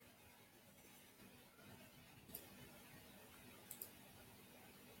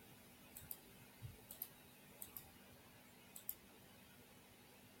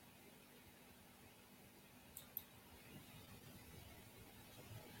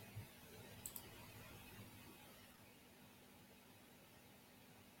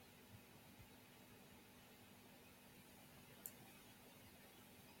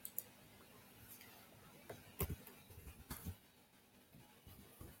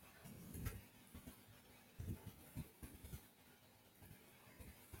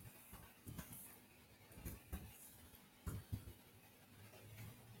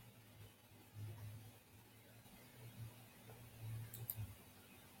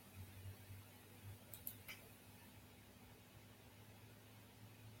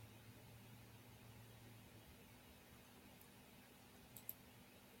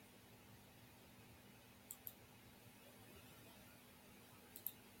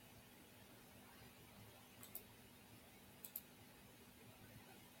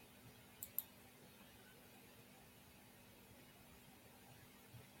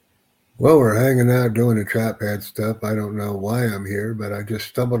Well, we're hanging out doing the ChatPad stuff. I don't know why I'm here, but I just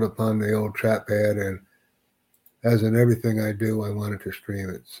stumbled upon the old ChatPad, and as in everything I do, I wanted to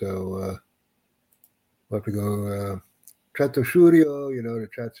stream it. So we'll have to go chat the studio. The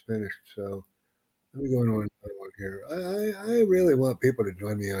chat's finished. So let me go on another one here. I really want people to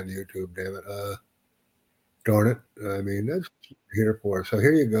join me on YouTube. Damn it! Darn it! I mean, that's what we're here for. So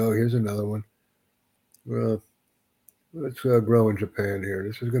here you go. Here's another one. Uh, let's grow in Japan here.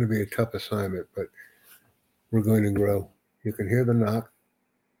 This is going to be a tough assignment, but we're going to grow. You can hear the knock.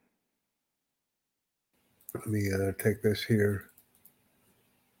 Let me take this here,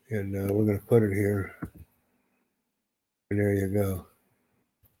 and we're going to put it here, and there you go.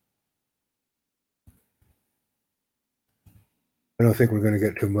 I don't think we're going to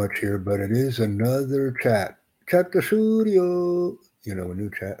get too much here, but it is another chat. Chat the studio. A new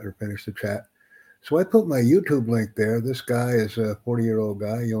chat or finish the chat. So I put my YouTube link there. This guy is a 40-year-old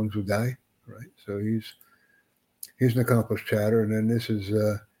guy, Yonzu guy, right? So he's an accomplished chatter, and then this is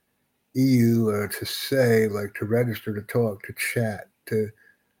EU to say, like, to register to talk, to chat, to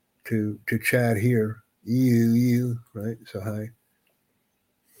chat here. EU, right? So hi.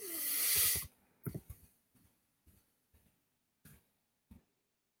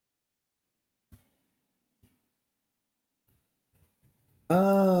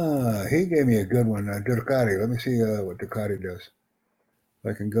 He gave me a good one. Drrrkari. Let me see what Drrrkari does.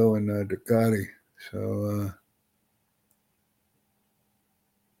 If I can go in Drrrkari. So,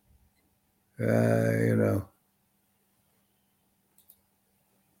 you know.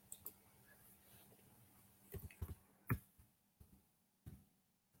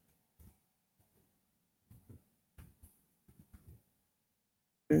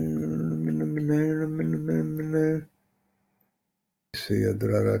 See a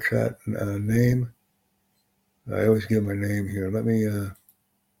chat name. I always give my name here. Let me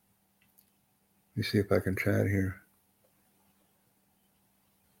see if I can chat here.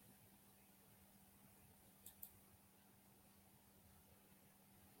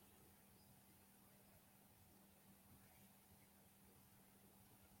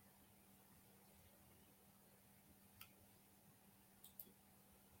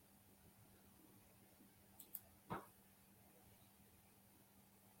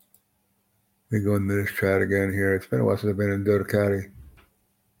 Let me go into this chat again here. It's been a while since I've been in Drrrkari.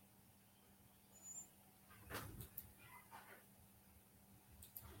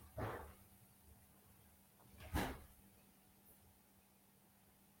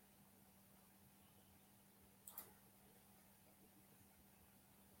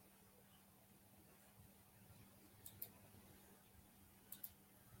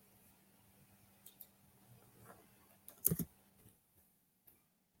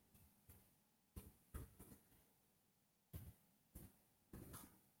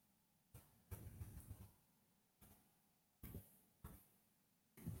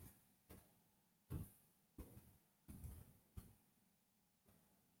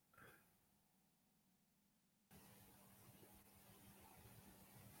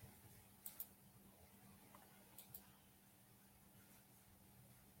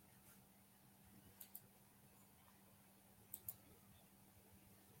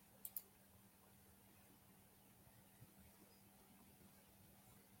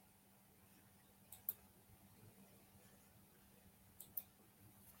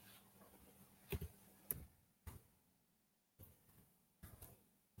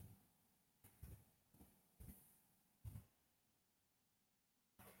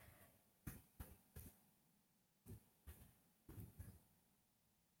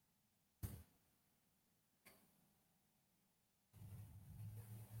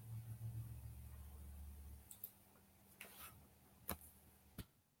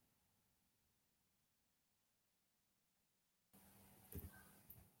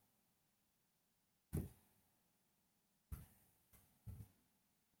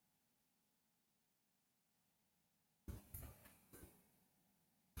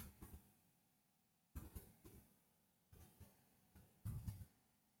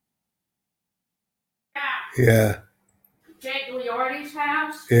 Yeah. Jake Liordi's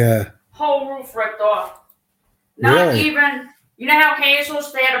house, Yeah. whole roof ripped off. Not Really? even, you know how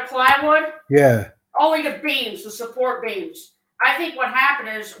Hazel's, they had a plywood? Yeah. Only the beams, the support beams. I think what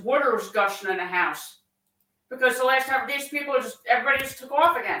happened is water was gushing in the house. Because the last time these people everybody just took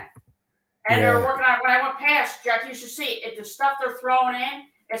off again. And they were working on it. When I went past, Jack, you should see it. The stuff they're throwing in,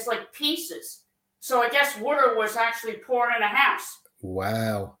 it's like pieces. So I guess water was actually pouring in the house.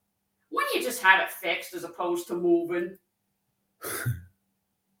 Wow. Wouldn't you just have it fixed as opposed to moving?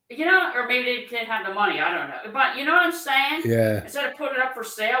 or maybe they didn't have the money. I don't know. But you know what I'm saying? Yeah. Instead of putting it up for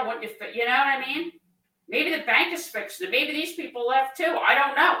sale, what you know what I mean? Maybe the bank is fixing it. Maybe these people left too. I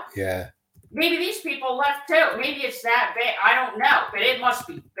don't know. Yeah. Maybe these people left too. Maybe it's that bad. I don't know. But it must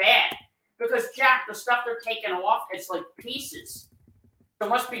be bad. Because, Jack, the stuff they're taking off, it's like pieces. So it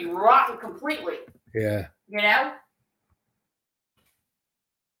must be rotten completely. Yeah. You know?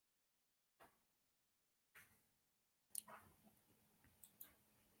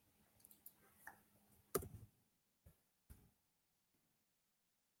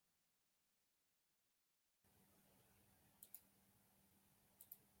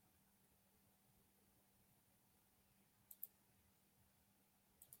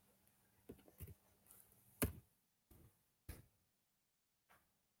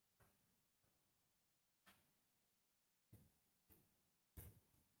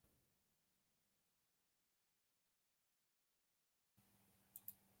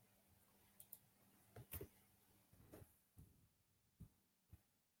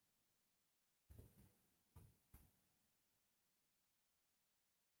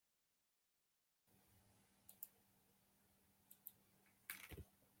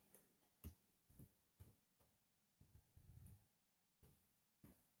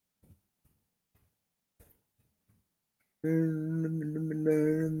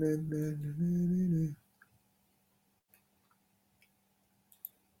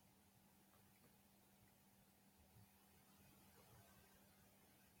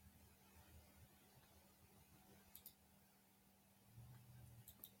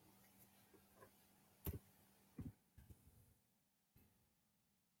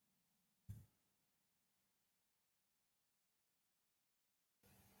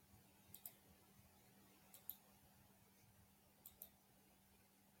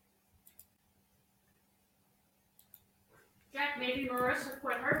 Jack, maybe Marissa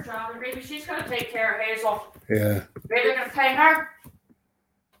quit her job, and maybe she's going to take care of Hazel. Yeah. Maybe they're going to pay her.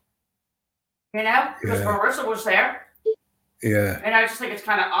 Because Marissa was there. Yeah. And I just think it's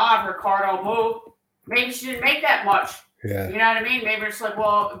kind of odd her car don't move. Maybe she didn't make that much. Yeah. You know what I mean? Maybe it's like,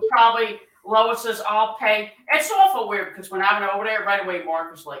 well, probably Lois says, I'll pay. It's awful weird because when I went over there, right away,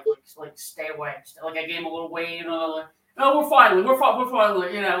 Mark was like stay away. Like I gave him a little wave, like, no, we're fine,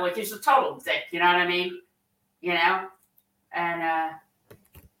 like he's a total dick, you know what I mean? And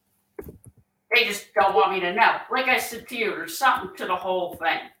they just don't want me to know. Like I said to you, there's something to the whole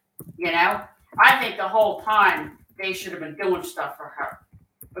thing, I think the whole time they should have been doing stuff for her.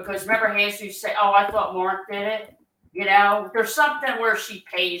 Because remember Jesus say, oh, I thought Mark did it? There's something where she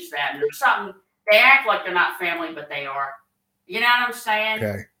pays them. There's something, they act like they're not family, but they are. You know what I'm saying?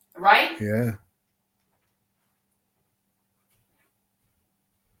 Okay. Right? Yeah.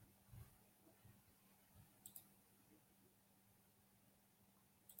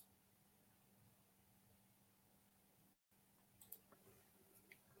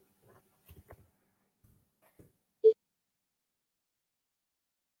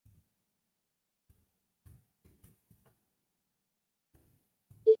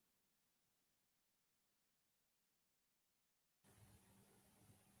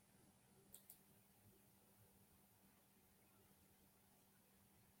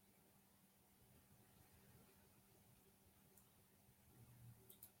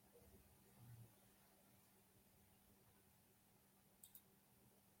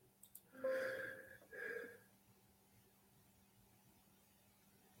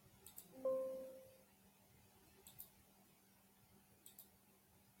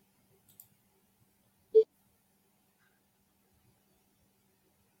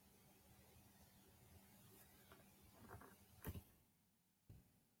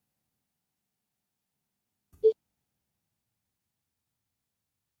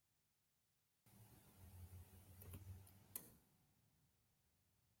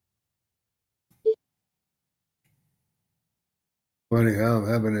 Funny how I'm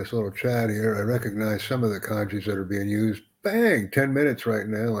having this little chat here. I recognize some of the kanjis that are being used. Bang! 10 minutes right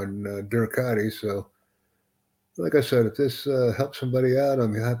now on Drrrkari. So, like I said, if this helps somebody out,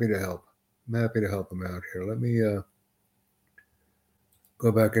 I'm happy to help. I'm happy to help them out here. Let me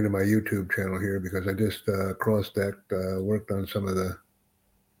go back into my YouTube channel here because I just crossed that, worked on some of the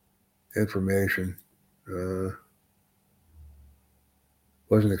information.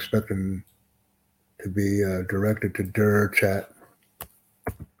 Wasn't expecting to be directed to Chat.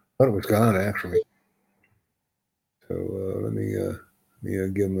 Thought it was gone actually. So let me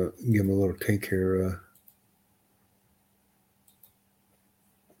give him a little take here.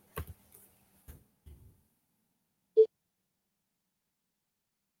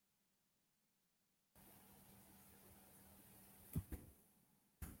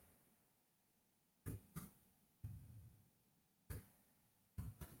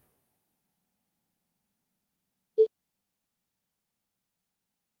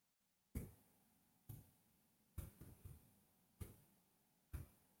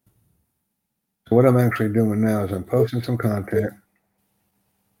 So what I'm actually doing now is I'm posting some content.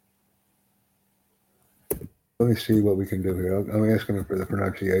 Let me see what we can do here. I'm asking them for the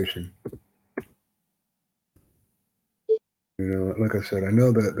pronunciation. You know, like I said, I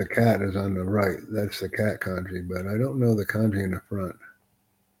know that the cat is on the right. That's the cat kanji, but I don't know the kanji in the front.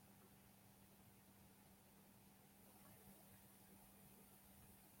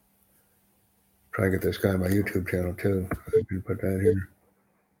 Try to get this guy on my YouTube channel too. I can put that here.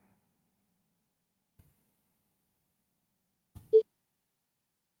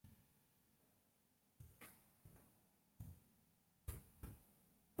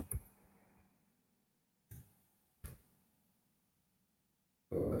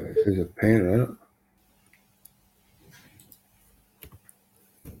 He's a painter. I don't.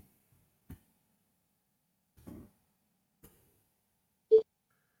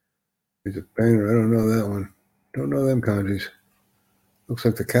 He's a painter. I don't know that one. Don't know them kanjis. Looks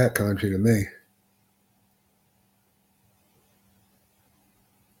like the cat kanji to me.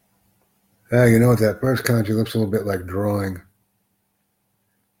 Ah, you know what? That first kanji looks a little bit like drawing.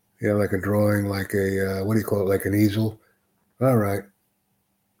 Yeah, like a drawing, like a, what do you call it, like an easel? All right.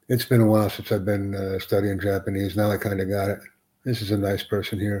 It's been a while since I've been studying Japanese. Now I kind of got it. This is a nice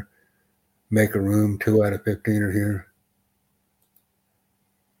person here. Make a room. 2 out of 15 are here.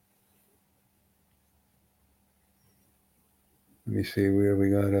 Let me see where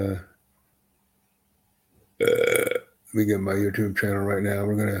we got. Let me get my YouTube channel right now.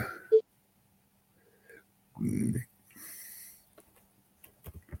 We're gonna.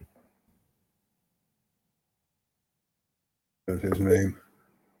 That's his name.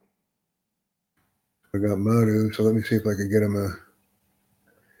 I got Madu, so let me see if I can get him a.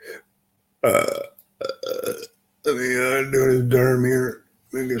 Let me do his derm here.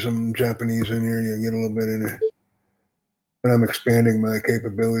 Let me get some Japanese in here. You get a little bit in it. But I'm expanding my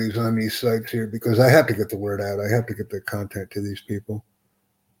capabilities on these sites here because I have to get the word out. I have to get the content to these people.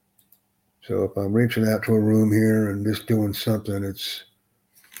 So if I'm reaching out to a room here and just doing something, it's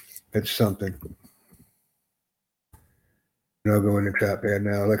something. And I'll go into ChatPad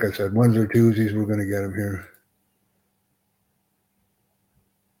now. Like I said, ones or twosies, we're going to get them here.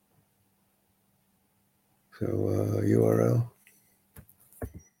 So URL.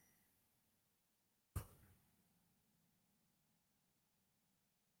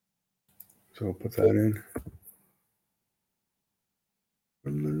 So I'll put that in.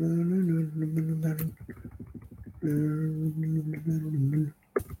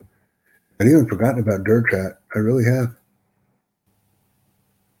 I've even forgotten about Drrrkari. I really have.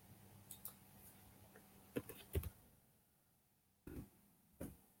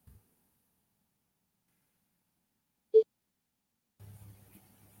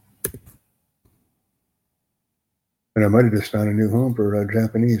 And I might have just found a new home for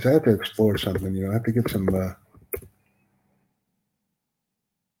Japanese. I have to explore something, you know. I have to get some,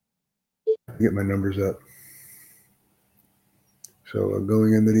 get my numbers up. So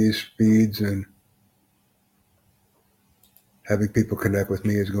going into these feeds and having people connect with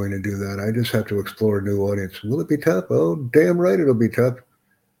me is going to do that. I just have to explore a new audience. Will it be tough? Oh, damn right it'll be tough.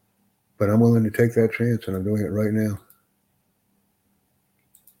 But I'm willing to take that chance, and I'm doing it right now.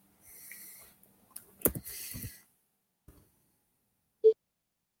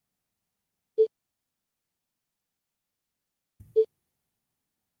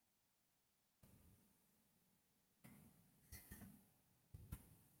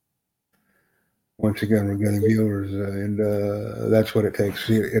 Once again, we're getting viewers, and that's what it takes.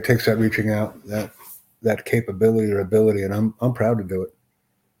 It takes that reaching out, that capability or ability, and I'm proud to do it.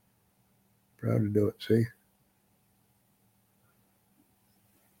 Proud to do it. See.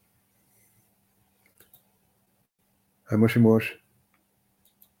 Hi, mushy mush.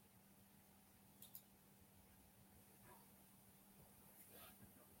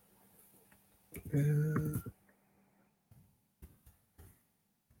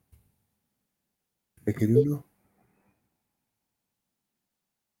 Ekiruno.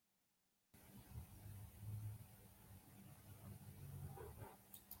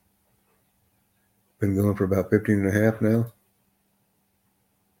 Been going for about 15 and a half now.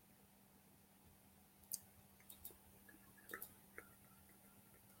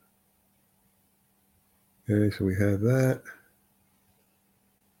 Okay, so we have that.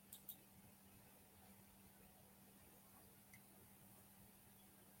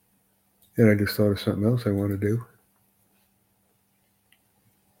 And I just thought of something else I want to do.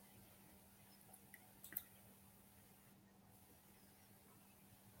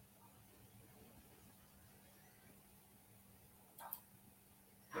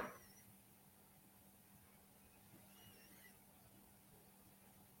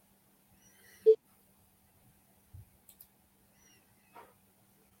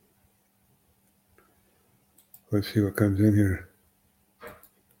 Let's see what comes in here.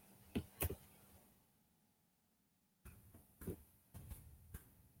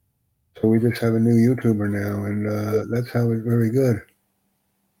 So we just have a new YouTuber now, and that's how it's very good.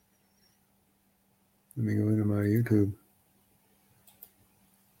 Let me go into my YouTube.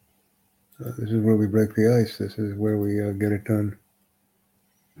 This is where we break the ice. This is where we get it done.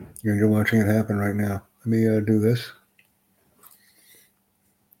 And you're watching it happen right now. Let me do this.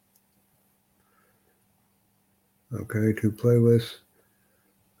 Okay, to playlists.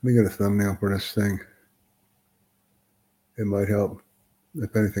 Let me get a thumbnail for this thing. It might help.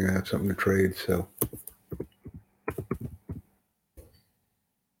 If anything, I have something to trade, so.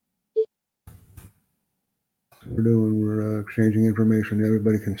 We're exchanging information.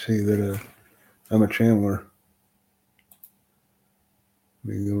 Everybody can see that I'm a channeler.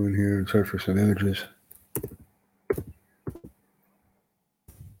 Let me go in here and search for some images.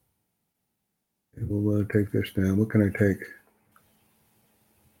 We'll take this down. What can I take?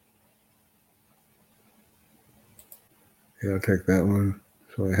 Yeah, I'll take that one.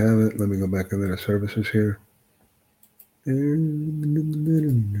 So I have it. Let me go back into the services here.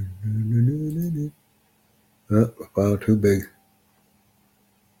 Oh, file too big.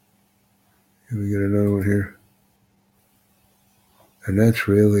 Here we get another one here. And that's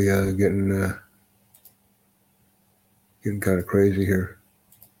really getting kind of crazy here.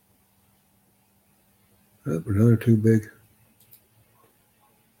 Oh, another too big.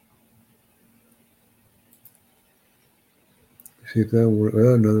 See if that works.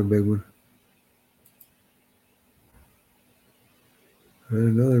 Oh, another big one.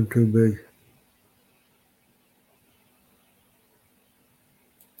 Another too big.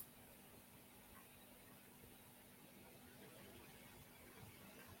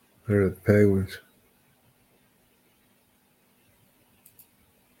 They're the penguins.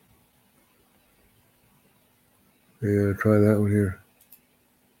 Yeah, try that one here.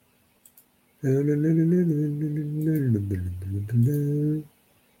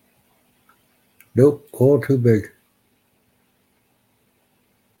 Nope, all too big.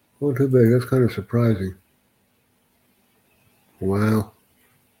 All too big. That's kind of surprising. Wow.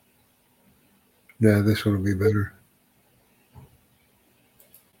 Yeah, this one will be better.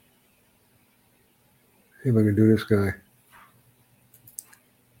 See if I can do this guy.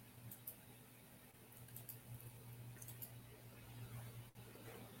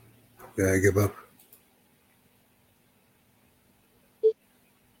 Yeah, I give up.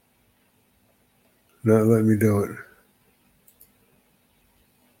 Not letting me do it.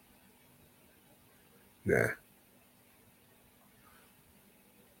 Nah.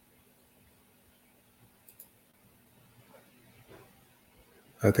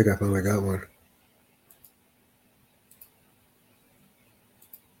 I think I finally got one.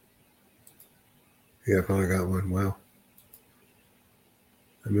 Yeah, I finally got one. Wow.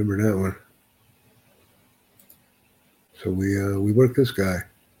 I remember that one. So we work this guy.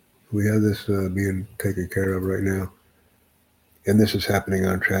 We have this being taken care of right now. And this is happening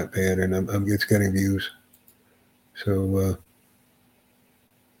on ChatPad, and it's getting views. So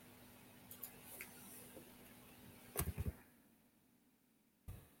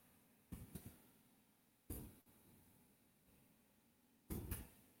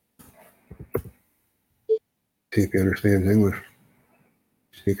see if he understands English.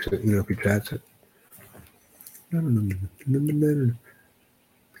 Speaks it, if he chats it.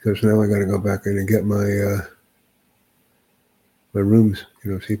 Because now I got to go back in and get my my rooms.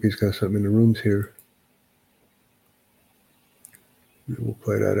 See if he's got something in the rooms here. We'll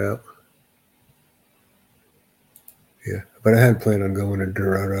play that out. Yeah, but I had planned on going to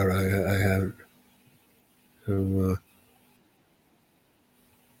Drrrkari. I haven't. So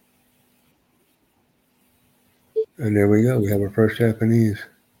and there we go. We have our first Japanese.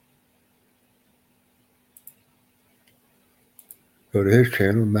 Go to his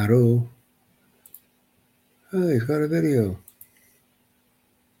channel, Maru. Oh, he's got a video.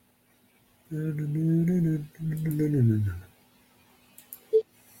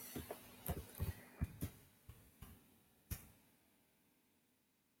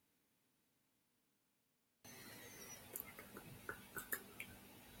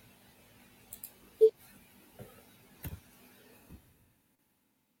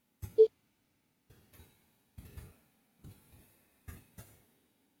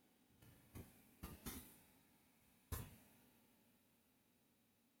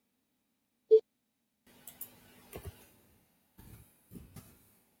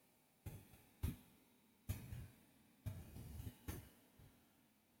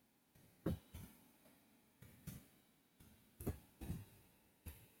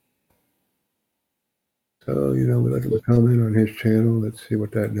 So, we let them comment on his channel. Let's see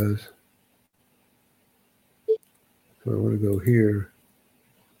what that does. So I want to go here.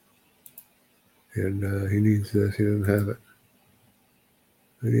 And he needs this. He doesn't have it.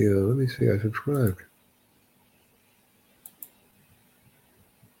 Video. Let me see. I subscribed.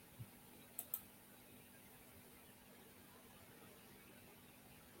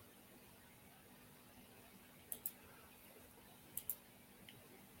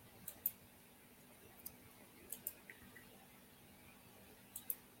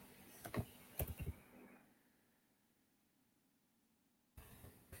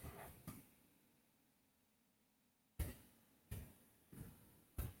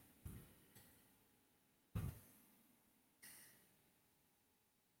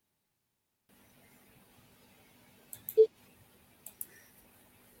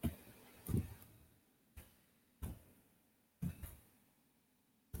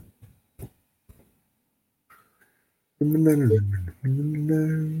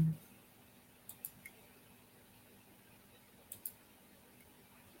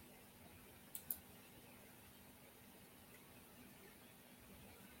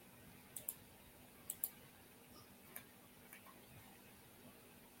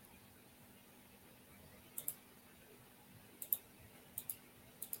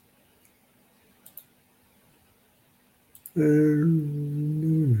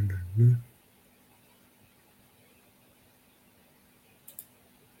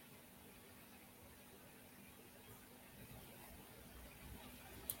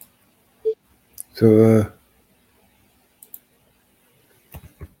 So,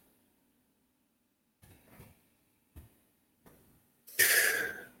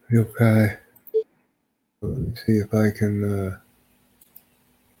 okay. Let me see if I can.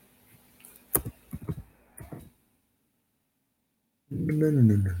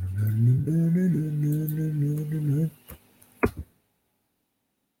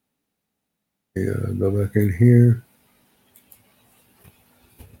 Yeah, go back in here.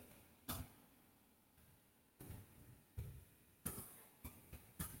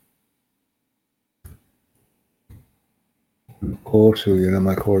 Course,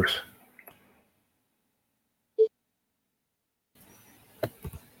 my course.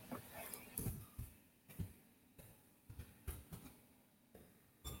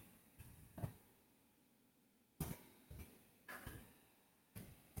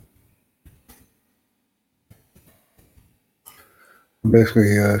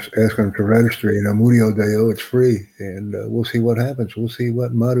 Basically asking them to register. Murio Dayo, it's free, and we'll see what happens. We'll see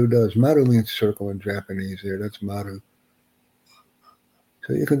what Maru does. Maru means circle in Japanese. There, that's Maru.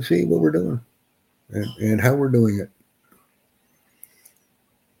 So you can see what we're doing and how we're doing it.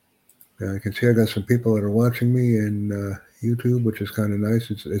 Now you can see I got some people that are watching me in YouTube, which is kind of nice.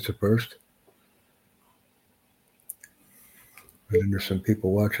 It's a first. And then there's some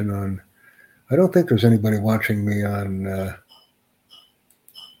people watching on. I don't think there's anybody watching me on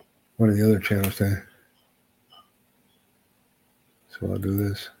one of the other channels there. So I'll do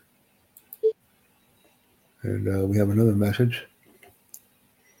this. And we have another message.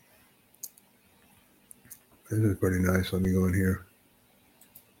 This is pretty nice. Let me go in here.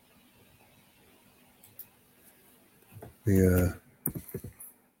 The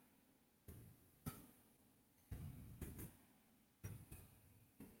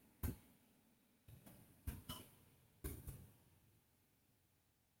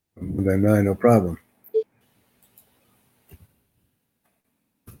no problem.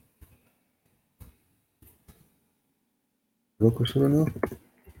 Rokusuru no?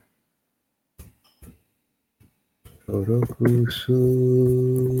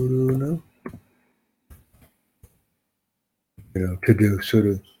 To do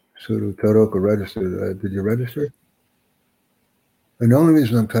suru toroku register. Did you register? And the only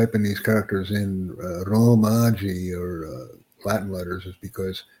reason I'm typing these characters in Romaji or Latin letters is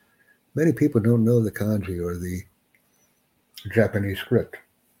because many people don't know the kanji or the Japanese script.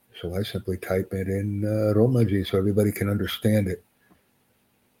 So I simply type it in Romaji so everybody can understand it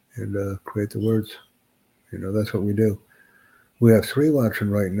and create the words. That's what we do. We have 3 watching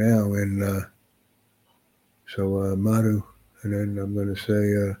right now, and so Maru, and then I'm going to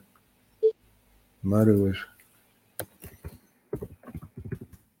say Maru is.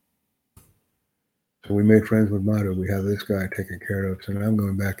 So we made friends with Maru. We have this guy taken care of. So now I'm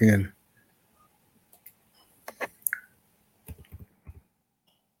going back in.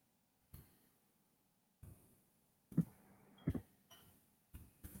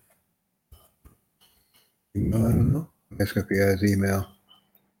 I don't know. Ask if he has email.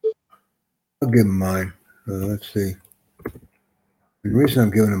 I'll give him mine. Let's see. The reason I'm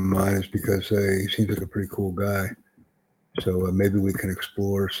giving him mine is because he seems like a pretty cool guy. So maybe we can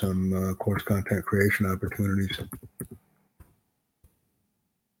explore some course content creation opportunities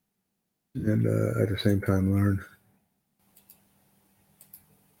and at the same time learn.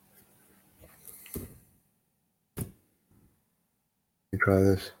 Let me try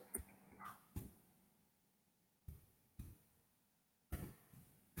this.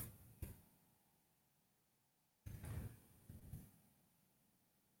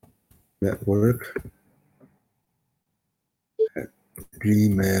 Network at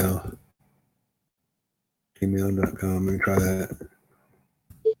gmail.com. Let me try that.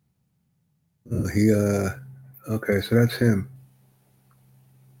 Okay, so that's him.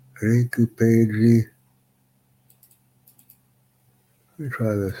 Ready to page. Let me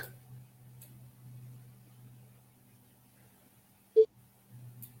try this.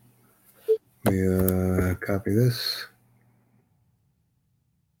 Let me copy this.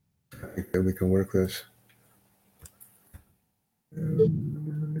 I think that we can work this.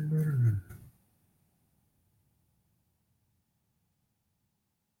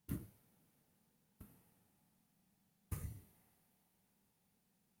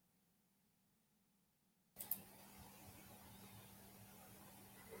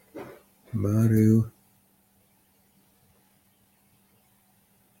 Maru.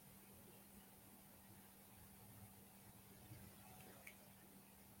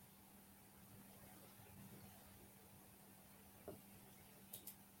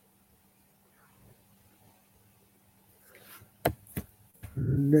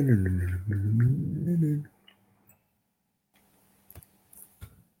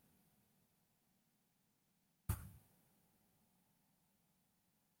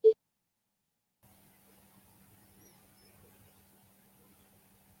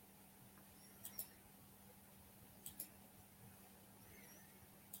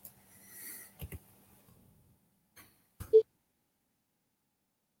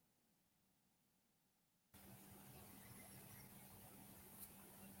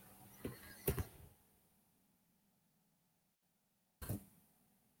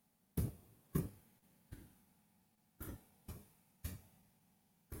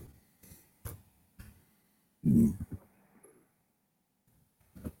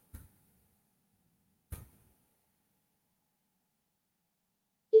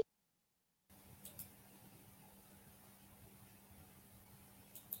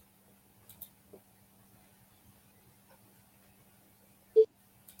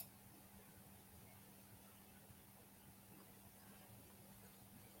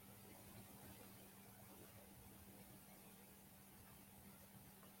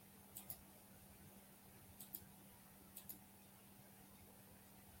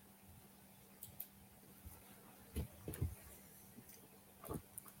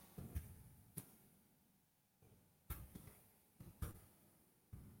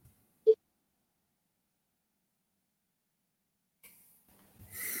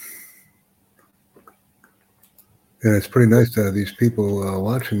 And it's pretty nice to have these people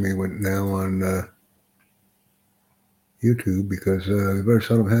watching me now on YouTube because we very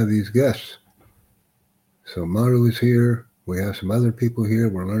seldom have these guests. So Maru is here. We have some other people here.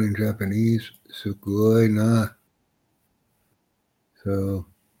 We're learning Japanese. Sukui na. So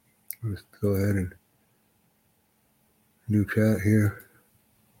let's go ahead and new chat here.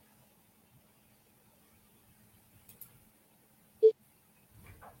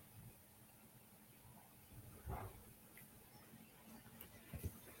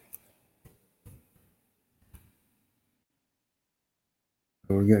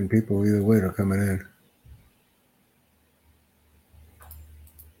 So we're getting people either way. They're coming in.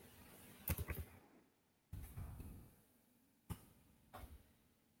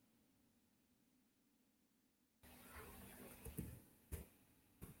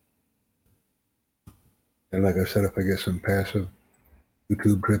 And like I said, if I get some passive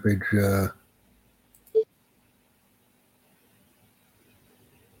YouTube drippage,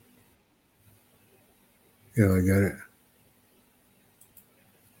 I got it.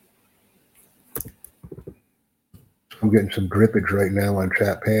 I'm getting some drippage right now on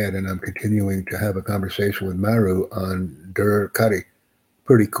ChatPad, and I'm continuing to have a conversation with Maru on Drrrkari.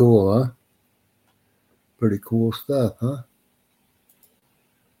 Pretty cool, huh? Pretty cool stuff, huh?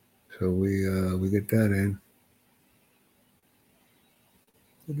 So we get that in.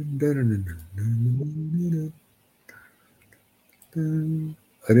 I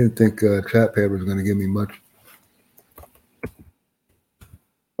didn't think ChatPad was going to give me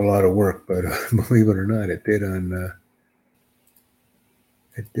a lot of work, but believe it or not, it did on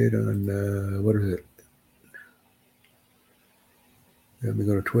what is it? Let me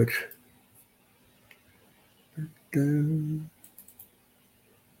go to Twitch. Kind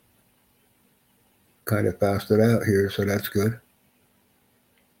of fasted out here, so that's good.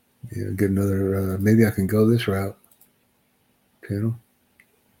 Yeah, get another. Maybe I can go this route. Channel.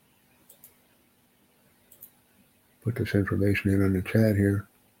 Put this information in on the chat here.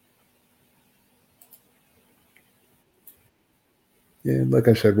 Yeah, like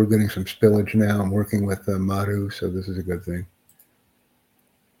I said, we're getting some spillage now. I'm working with Madhu, so this is a good thing.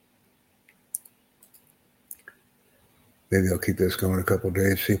 Maybe I'll keep this going a couple of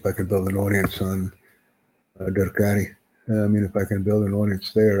days, see if I can build an audience on Drrrkari. I mean, if I can build an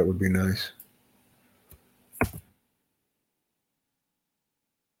audience there, it would be nice. I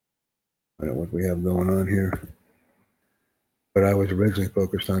don't know what we have going on here. But I was originally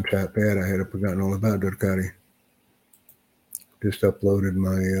focused on ChatPad. I had forgotten all about Drrrkari. Just uploaded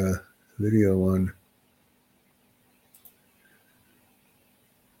my video on.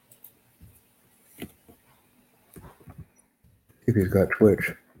 If he's got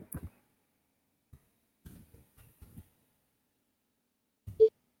Twitch.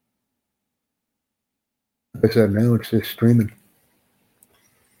 Like I said, now it's just streaming.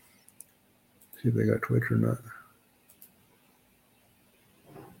 See if they got Twitch or not.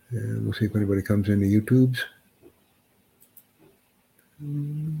 And we'll see if anybody comes into YouTube's.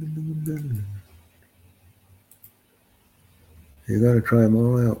 You got to try them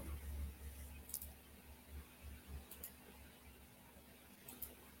all out.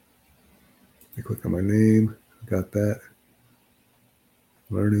 I click on my name. Got that.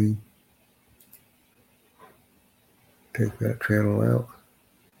 Learning. Take that channel out.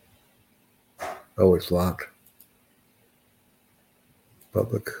 Oh, it's locked.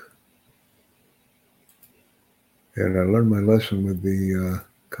 Public. And I learned my lesson with the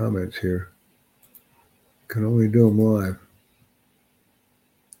comments here. Can only do them live.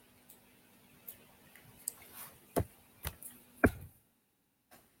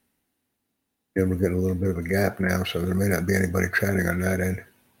 And we're getting a little bit of a gap now, so there may not be anybody chatting on that end.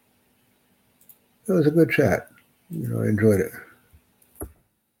 It was a good chat. You know, I enjoyed it.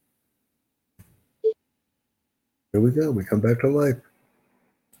 Here we go. We come back to life.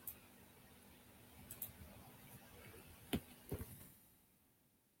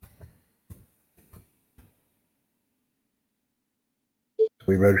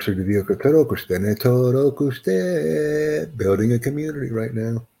 We registered the vehicle building a community right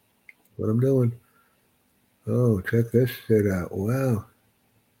now. What I'm doing. Oh, check this shit out. Wow.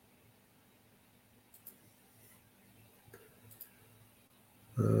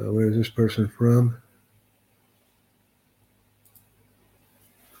 Where is this person from?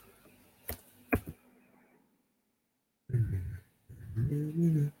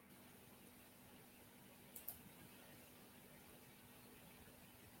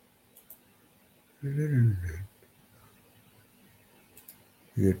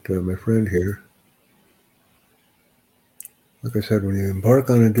 Get my friend here. Like I said, when you embark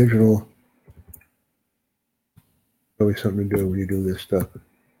on a digital, always something to do when you do this stuff.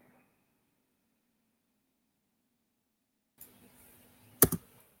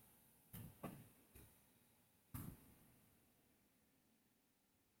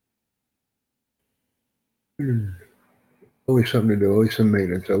 Always something to do. Always some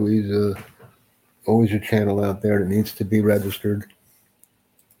maintenance. Always a channel out there that needs to be registered.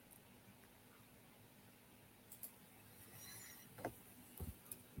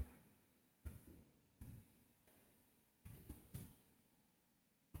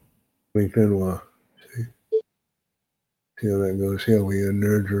 LinkedIn. See how that goes. See how we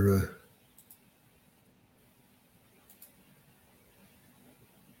nerds are.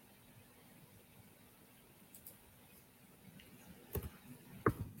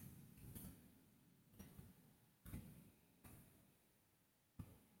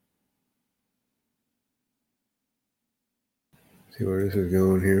 See where this is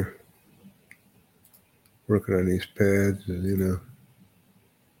going here. Working on these pads, and you know,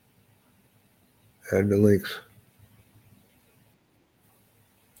 add the links.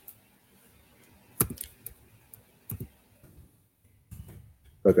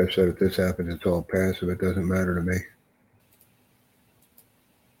 Like I said, if this happens, it's all passive. It doesn't matter to me.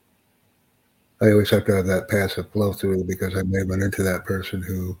 I always have to have that passive flow through because I may run into that person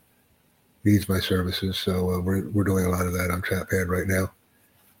who needs my services. So we're doing a lot of that on ChatPad right now.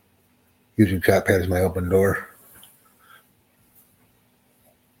 Using ChatPad as my open door.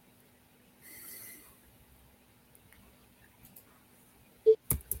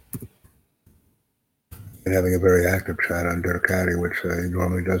 And having a very active chat on Drrrkari, which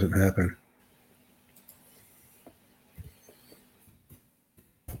normally doesn't happen.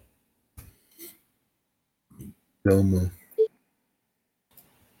 どうも。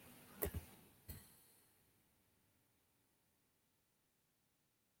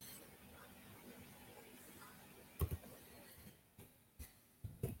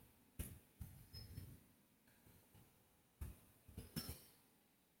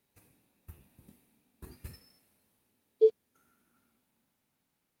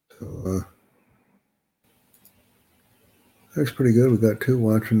So, that's pretty good. We got 2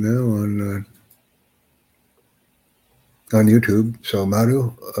 watching now on YouTube. So,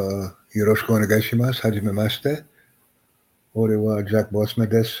 Maru, yoroshiku onegaishimasu. Hajimemashite. Ore wa Jack Bossman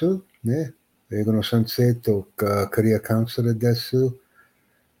desu. Ne. 英語の先生とか、キャリアカウンセラーです。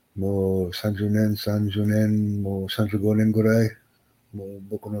もう30年、30年、もう35年ぐらい、もう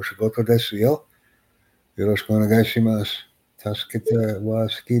僕の仕事ですよ。よろしくお願いします。助けては好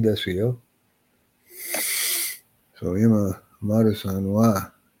きですよ。そう、今、マルさん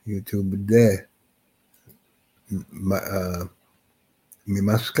は YouTube で、見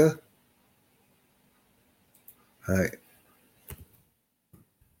ますか？はい。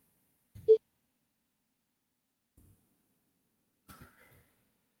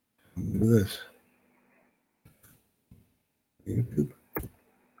Look at this. YouTube.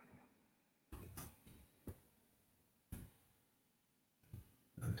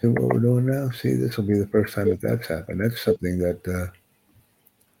 See what we're doing now? See, this will be the first time that's happened. That's something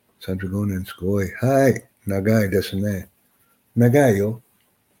that35年すごい。はい。長いですね。長いよ。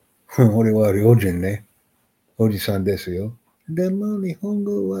俺は両人ね。おじさんですよ。でも日本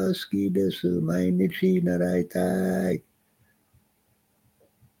語は好きです。毎日習いたい。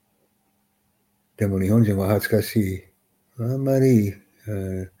でも日本人は恥ずかしい。あんまり、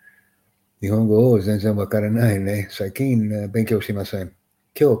日本語を全然わからないね。最近勉強しません。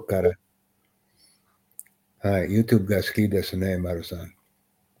今日から。はい。YouTube が好きですね、マルさん。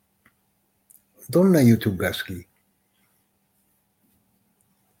どんな YouTube が好き？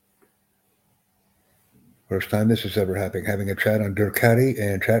 First time this is ever happening, having a chat on Drrrkari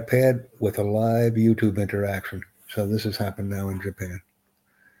and ChatPad with a live YouTube interaction. So this has happened now in Japan.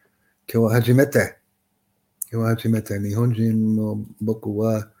 今日は初めて。今日は初めて。日本人の僕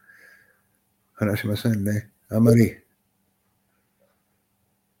は話しませんね。あまり。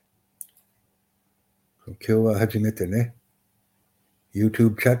今日は初めてね。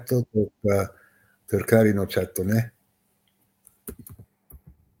YouTube チャットとか、Drrrkariのチャットね。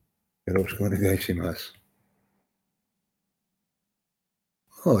よろしくお願いします。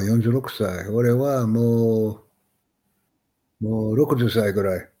46歳。俺はもう60歳ぐ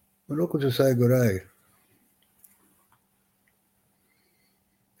らい。60歳ぐらい。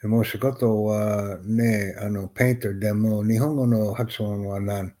もう仕事はね、ペインターでも日本語の発音は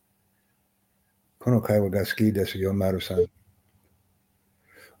何？この会話が好きですよ、マルさん。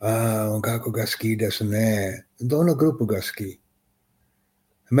ああ、音楽が好きですね。どのグループが好き？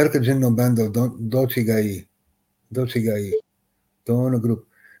アメリカ人のバンド、どっちがいい？どっちがいい？どのグループ？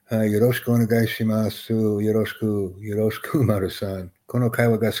はい、よろしくお願いします。よろしく、よろしく、マルさん。この会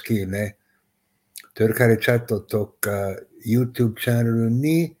話が好きね。ドルカリチャットとか YouTube チャンネル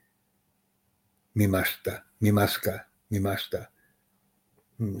に見ました。見ますか？見ました。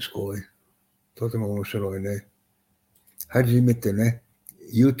すごい。とても面白いね。初めてね、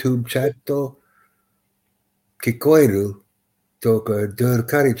YouTube チャット聞こえるとか、ドル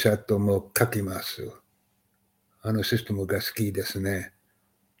カリチャットも書きます。システムが好きですね。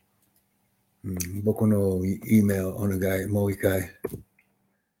僕の E メールお願い、もう一回。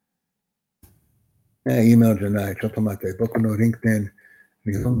E メールじゃない、ちょっと待って。僕の LinkedIn、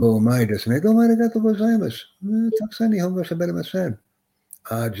日本語うまいですね。どうもありがとうございます。たくさん日本語喋れません。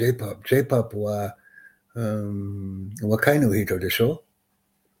J-POP。J-POP は、若いの人でしょ？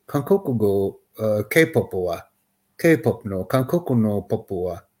韓国語、K-POP は、K-POP の韓国のポップ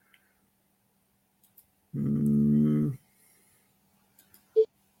は、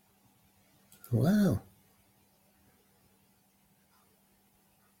Wow.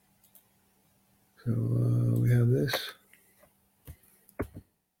 So we have this.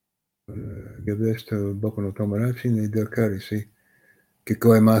 Give this to 僕の友達にDrrrkariし。聞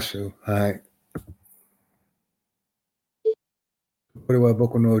こえます。はい。これは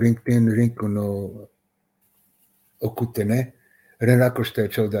僕の LinkedIn リンクの送ってね。連絡して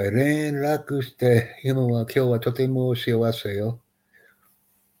ちょうだい。連絡して、今日はとても幸せよ。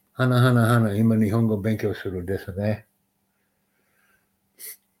花、今日本語勉強するですね。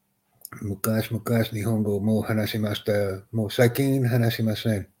昔日本語もう話しました。もう最近話しま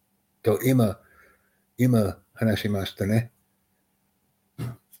せん。と、今話しましたね。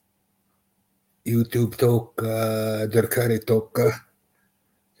YouTube とか、Drrrkariとか。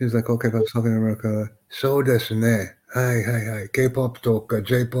Seems like okay, but talking America. そうですね。はいはいはい。K-POP とか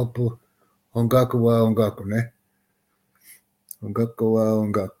J-POP、音楽は音楽ね。音楽は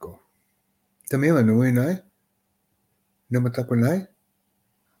音楽。でも今眠いない？眠たくない？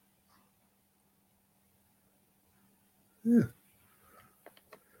うん。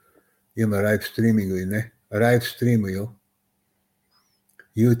今ライブストリーミングね。ライブストリームよ。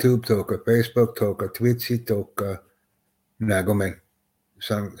YouTube とか Facebook とか Twitch とか、ごめん。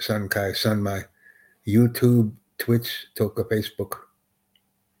3回、3枚。YouTube、Twitch とか Facebook。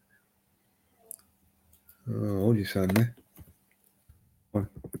うん、おじさんね。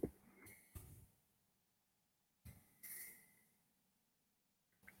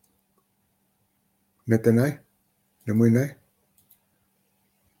寝てない？眠いない？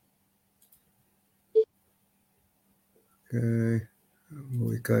も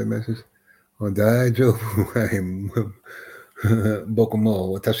う一回メッセージ。大丈夫。はい。僕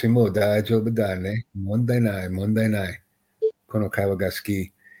も、私も大丈夫だね。問題ない、問題ない。この会話が好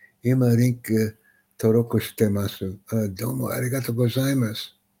き。今、リンク登録してます。どうもありがとうございま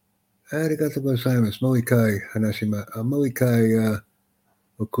す。ありがとうございます。もう一回話します。もう一回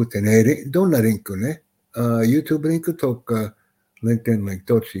送ってね。どんなリンクね？YouTube リンクとか、LinkedIn リンク、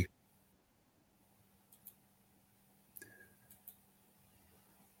どっち？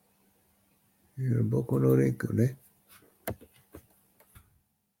僕のリンクね。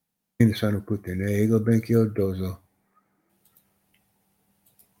皆さん送ってね。英語勉強どうぞ。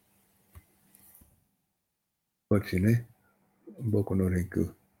こっちね。僕のリン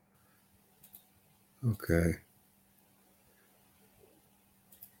ク。OK。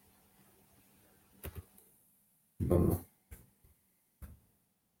どうも。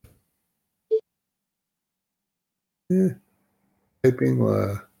タイピング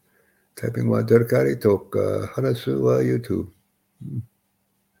は、ドルカリとか、話すは YouTube。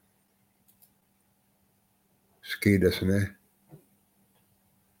好きですね。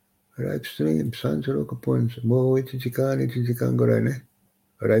ライブストリーム36分、もう1時間、1時間ぐらいね。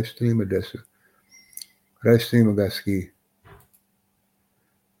ライブストリームです。ライブストリームが好き。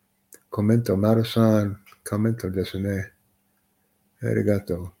コメント、マルさん、コメントですね。ありが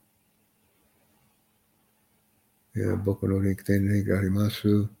とう。僕のリンクティンリンクがありま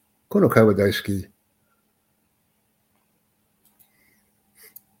す。この会話大好き。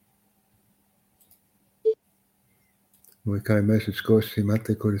もう一回メッセージ少し待っ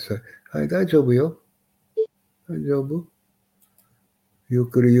てください。はい、大丈夫よ。大丈夫。ゆっ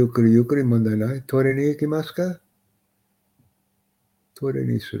くりゆっくりゆっくり問題ない。トイレに行きますか？トイレ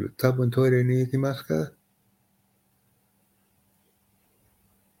にする。多分トイレに行きますか？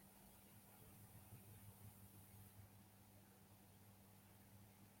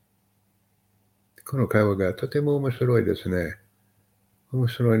この会話がとても面白いですね。面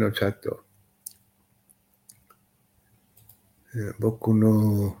白いのチャット。僕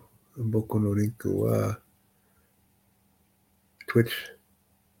のリンクは Twitch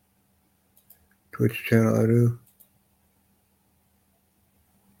チャンネルある。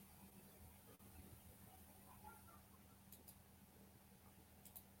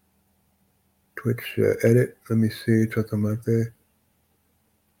Twitch edit. Let me see. ちょっと待って。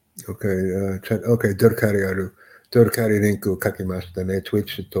OK、ドルカリある。ドルカリリンクを書きましたね。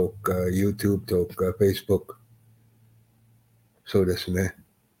Twitch とか YouTube とか Facebook。そうですね。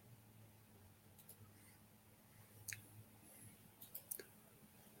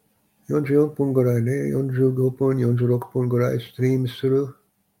44分ぐらいね。45分、46分ぐらいストリームする。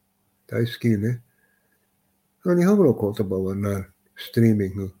大好きね。日本語の言葉は何？ストリーミ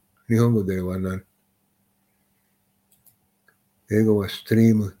ング。日本語では何？英語はスト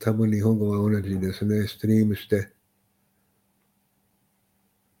リーム。多分日本語は同じですね。ストリームして。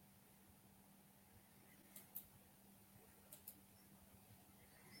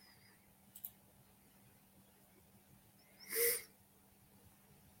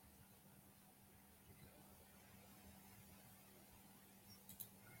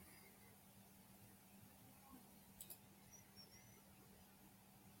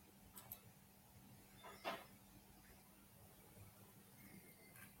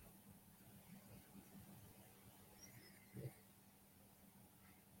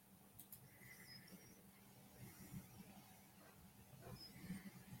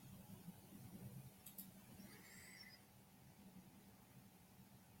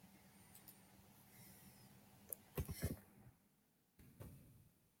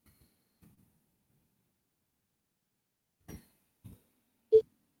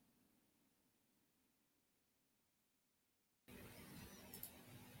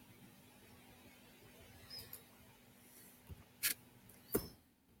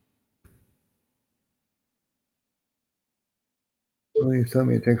Well, you tell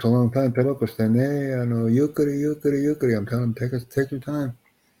me it takes a long time. Pero pues I know yukari. I'm telling him, take your time.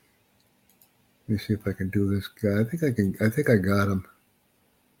 Let me see if I can do this guy. I think I can. I think I got him.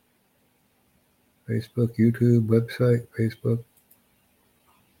 Facebook, YouTube, website, Facebook.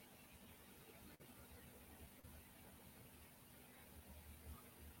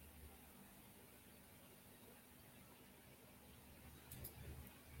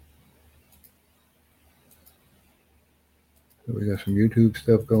 So we got some YouTube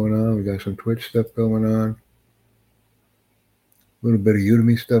stuff going on. We got some Twitch stuff going on. A little bit of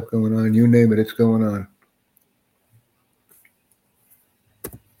Udemy stuff going on. You name it, it's going on.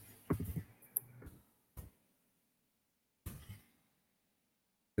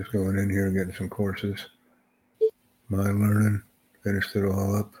 Just going in here and getting some courses. Mind learning. Finished it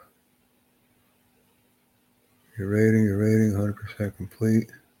all up. Your rating, 100%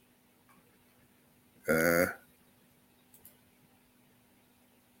 complete.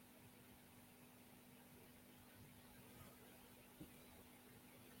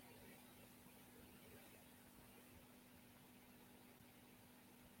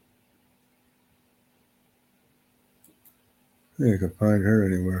 I think I can find her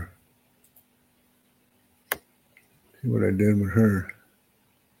anywhere. See what I did with her.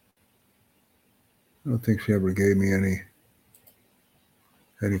 I don't think she ever gave me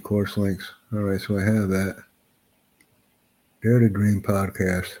any course links. All right, so I have that. Dare to Dream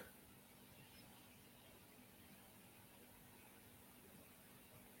podcast.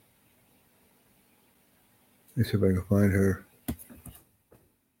 Let's see if I can find her.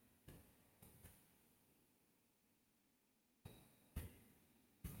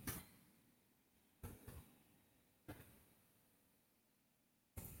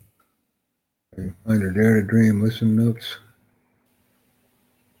 Find her. Dare to Dream. Listen notes.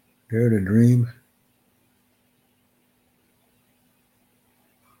 Dare to Dream.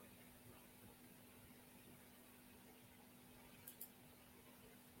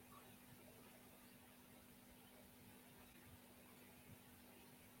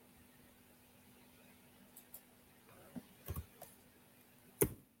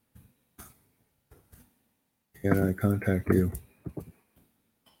 Can I contact you?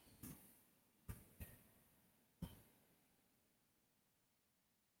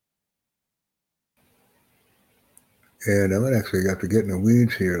 And I might actually have to get in the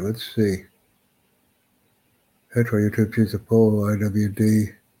weeds here. Let's see. Petro YouTube choose the poll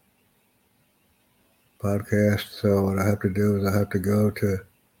IWD podcast. So what I have to do is I'll have to go to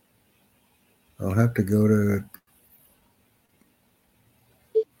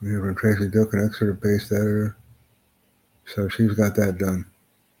Reverend Tracy Duke, an Exeter-based editor. So she's got that done.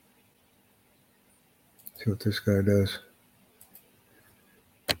 See what this guy does.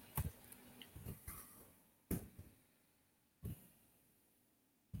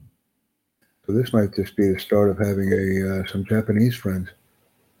 So this might just be the start of having some Japanese friends.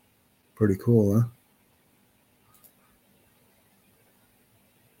 Pretty cool, huh?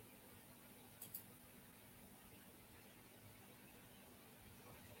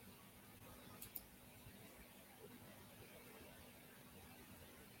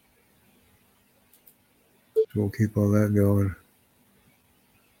 So we'll keep all that going.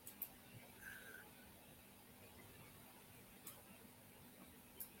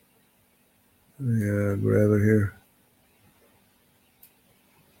 Yeah, grab it here.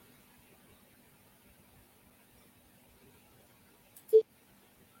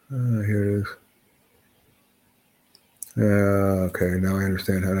 Here it is. Okay, now I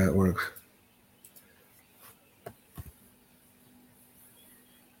understand how that works.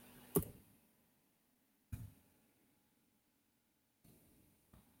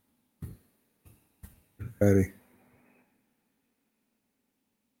 Ready.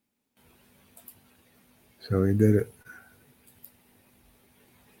 So he did it.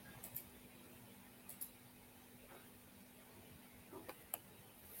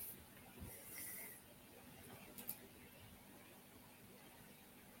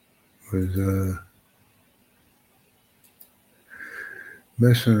 Was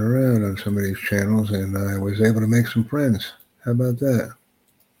messing around on some of these channels, and I was able to make some friends. How about that?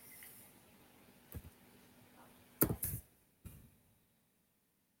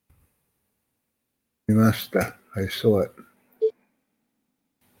 I saw it.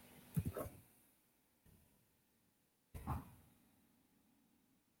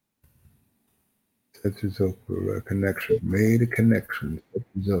 Setsuzoku connection. Made a connection.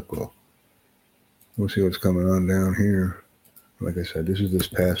 Setsuzoku. We'll see what's coming on down here. Like I said, this is this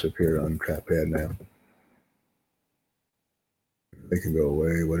passive here on ChatPad now. They can go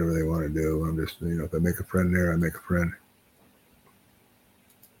away, whatever they want to do. I'm just, if I make a friend there, I make a friend.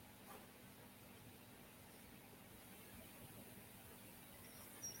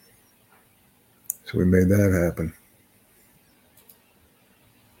 So we made that happen.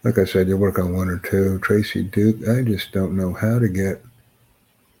 Like I said, you work on one or two. Tracy Duke, I just don't know how to get.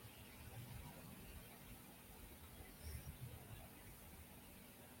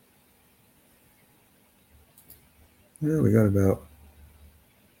 Yeah, we got about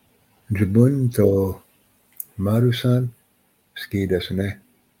Jibun to Maru-san. Ski desu ne.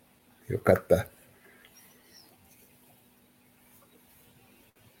 Yokatta.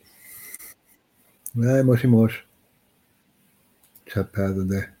はい、もしもし。ChatPad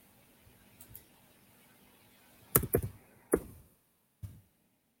で。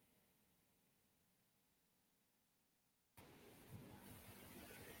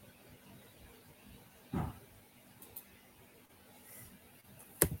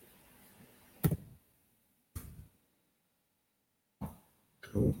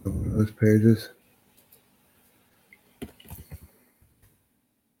So, those pages.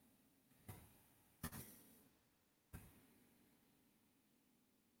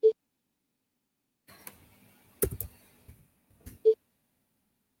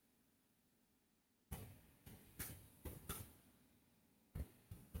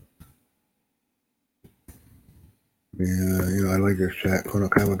 Yeah, I like this chat.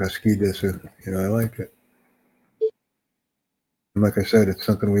 Konokawa ga ski desu. I like it. And like I said, it's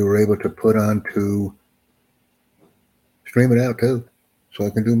something we were able to put on to stream it out too, so I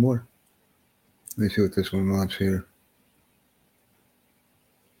can do more. Let me see what this one wants here.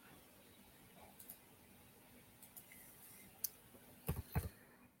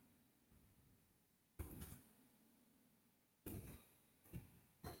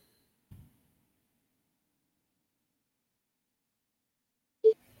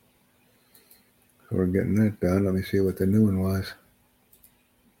 So we're getting that done. Let me see what the new one was.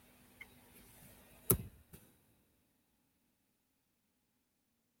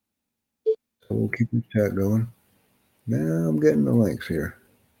 So we'll keep the chat going. Now I'm getting the links here.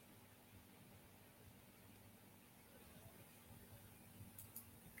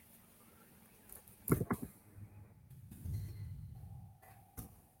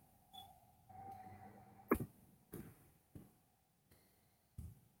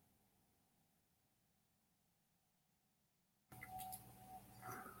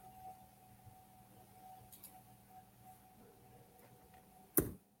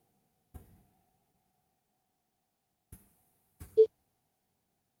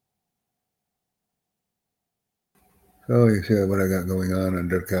 So you see what I got going on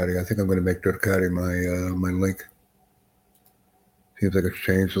Drrrkari. I think I'm going to make Drrrkari my link. Seems like it's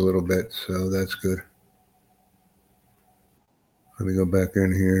changed a little bit, so that's good. Let me go back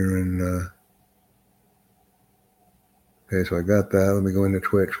in here and okay, so I got that. Let me go into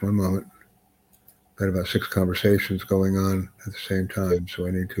Twitch. One moment. Got about 6 conversations going on at the same time, so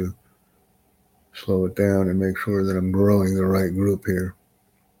I need to slow it down and make sure that I'm growing the right group here.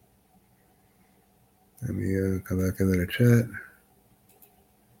 Let me come back into the chat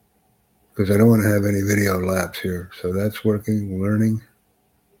because I don't want to have any video lapse here. So that's working. Learning.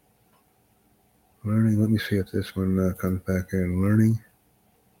 Let me see if this one comes back in. Learning.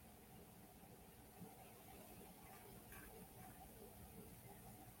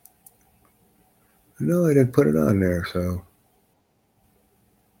 No, I didn't put it on there. So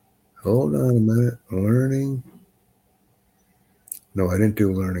hold on a minute. Learning. No, I didn't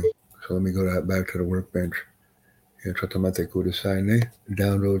do learning. So let me go back to the workbench. ちょっと待ってくださいね。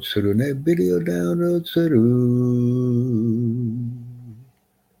ダウンロードするね。ビデオダウンロードする。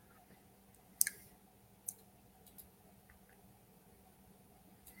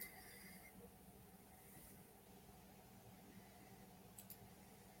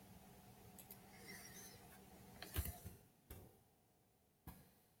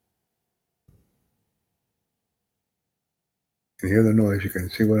You hear the noise. You can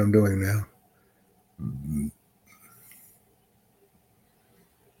see what I'm doing now.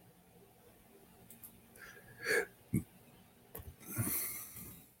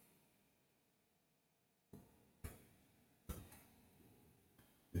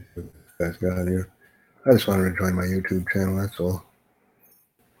 Guys got here. I just wanted to join my YouTube channel. That's all.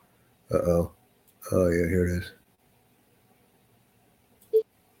 Uh-oh. Oh, yeah, here it is.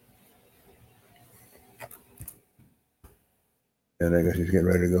 And I guess he's getting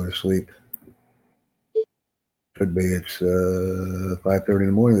ready to go to sleep. Should be. It's 5:30 in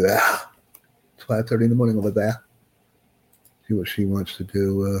the morning. It's 5:30 in the morning over there. See what she wants to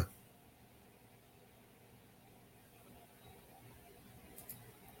do.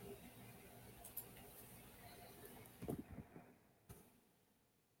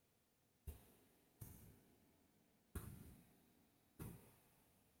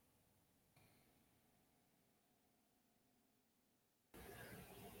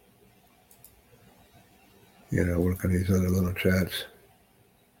 work on these other little chats.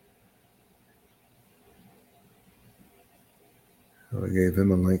 So I gave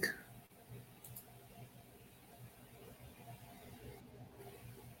him a link.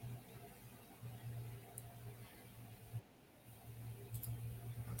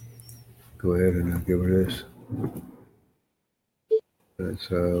 Go ahead and give her this.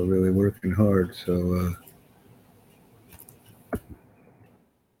 It's really working hard, so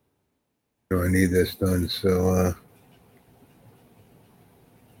I need this done. So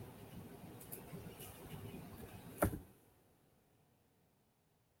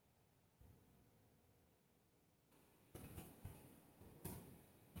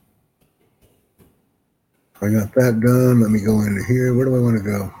I got that done. Let me go into here. Where do I want to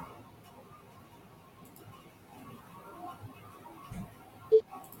go?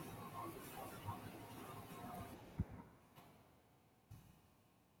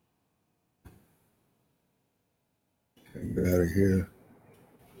 Get out of here.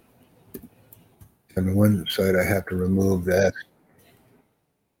 On the one side, I have to remove that.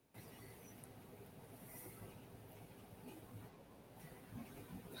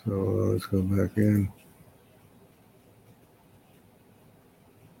 So let's go back in.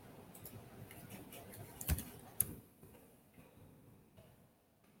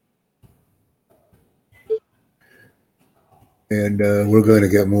 And we're going to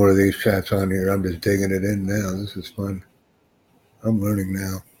get more of these chats on here. I'm just digging it in now. This is fun. I'm learning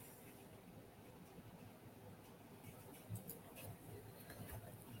now.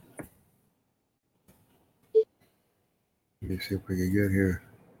 Let me see if we can get here.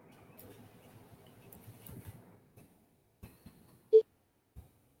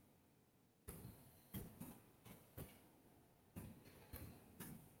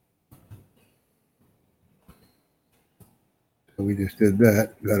 So we just did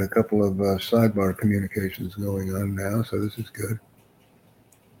that. Got a couple of sidebar communications going on now, so this is good.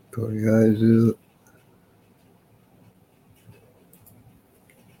 Toriaizu.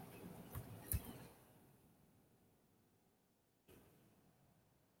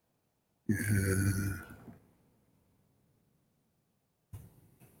 Yeah.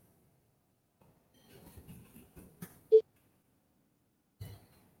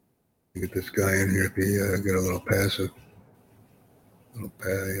 Get this guy in here if he get a little passive.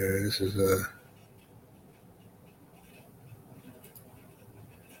 Here. This is let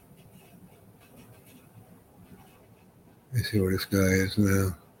me see where this guy is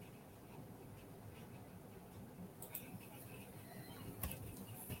now.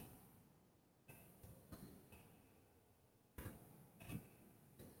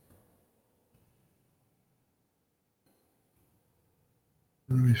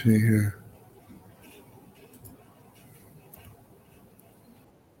 Let me see here.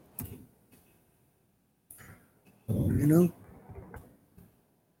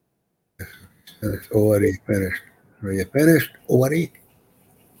 It's already finished. Are you finished already?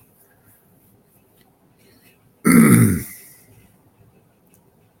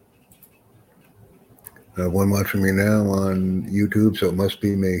 One watching me now on YouTube, so it must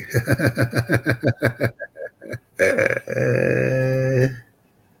be me.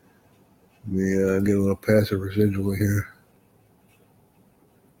 Let me get a little passive residual here.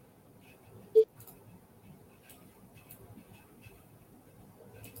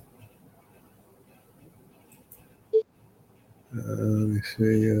 Let me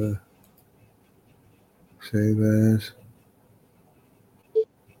see. Save as.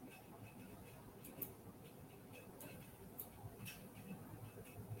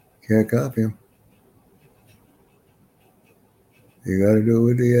 Can't copy him. You got to do it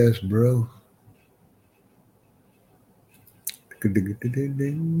with the S, bro.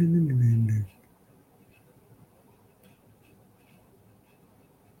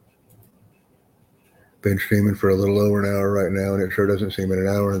 Been streaming for a little over an hour right now, and it sure doesn't seem an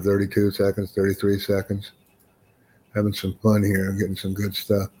hour and 32 seconds, 33 seconds. Having some fun here. I'm getting some good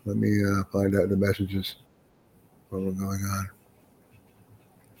stuff. Let me find out the messages while we're going on.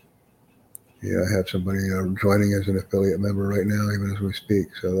 Yeah, I have somebody joining as an affiliate member right now, even as we speak.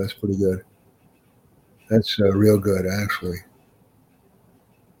 So that's pretty good. That's real good, actually.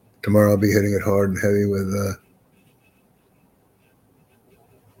 Tomorrow I'll be hitting it hard and heavy with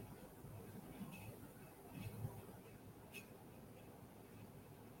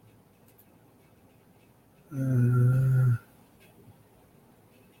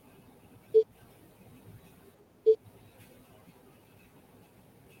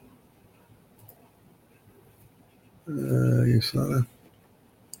Yasana.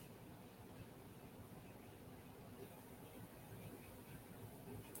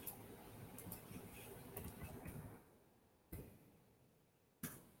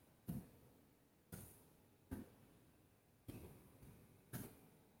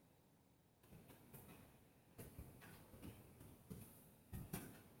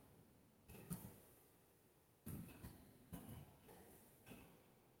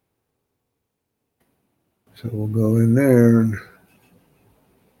 So we'll go in there and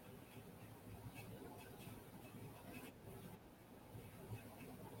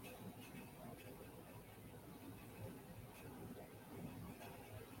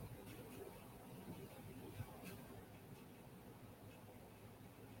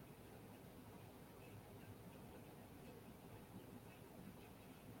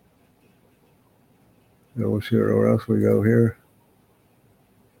we'll see where else we go here.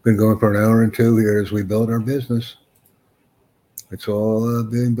 Been going for an hour and two here as we build our business. It's all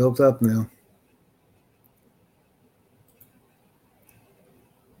being built up now.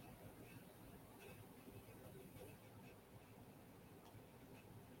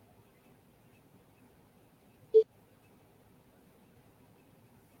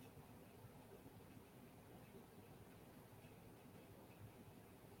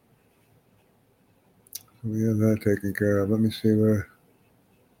 So we have that taken care of. Let me see where.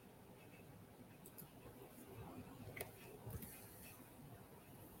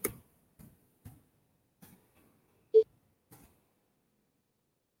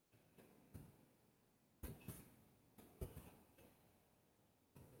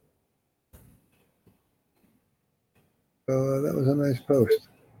 That was a nice post.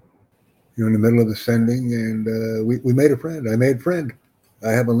 You're in the middle of the sending, and we made a friend. I made a friend.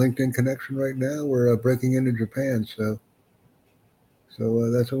 I have a LinkedIn connection right now. We're breaking into Japan, so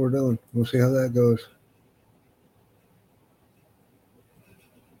that's what we're doing. We'll see how that goes.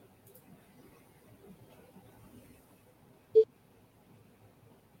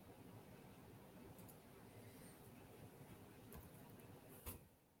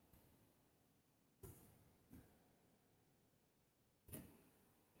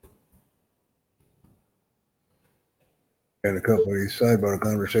 And a couple of these sidebar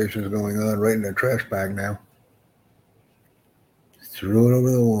conversations going on right in the trash bag now. Threw it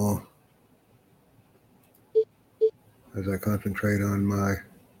over the wall as I concentrate on my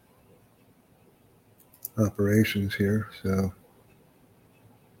operations here. So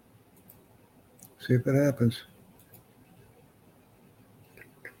see if it happens.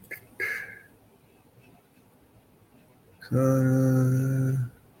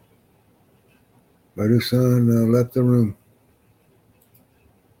 Maru-san left the room.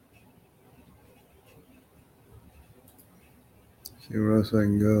 See where else I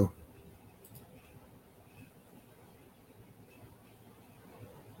can go.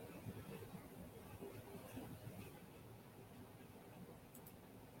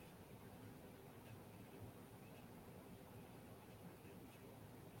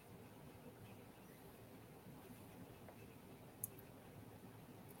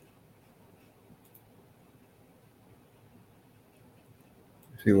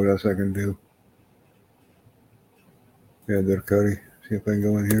 See what else I can do. Yeah, Drrrkari. See if I can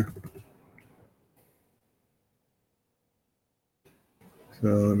go in here. So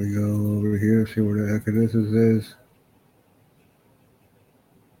let me go over here, see where the heck this is.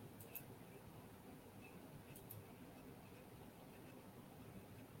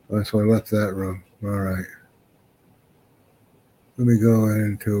 Oh, so I left that room. All right. Let me go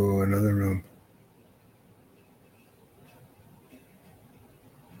into another room.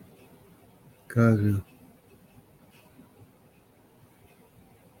 Kazu.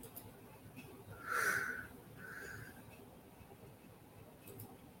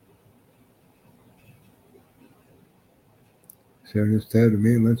 Send this tab to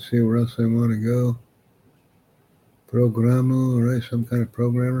me. Let's see where else I want to go. Programo, all right, some kind of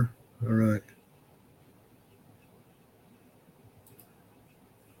programmer. All right.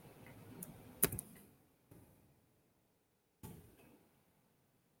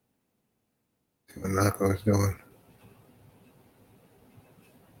 See what Nako's doing.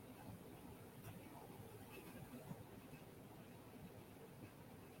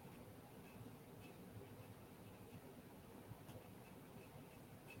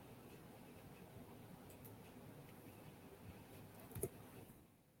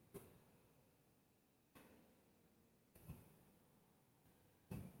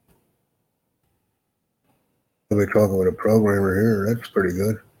 I'll be talking with a programmer here. That's pretty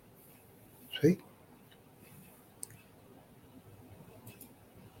good. See?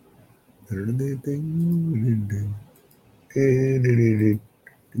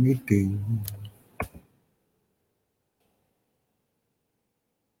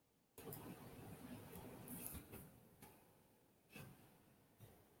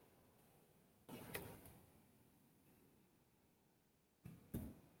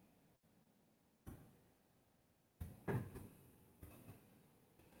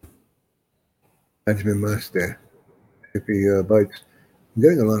 That's been my stat. If he bites, I'm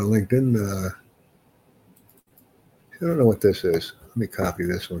getting a lot of LinkedIn I don't know what this is. Let me copy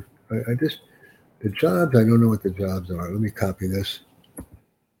this one. I just, the jobs, I don't know what the jobs are. Let me copy this.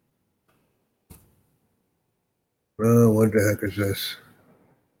 Oh, what the heck is this?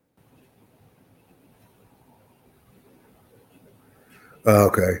 Oh,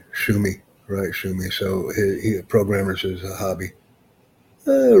 okay, Shumi. Right, Shumi. So programmers is a hobby.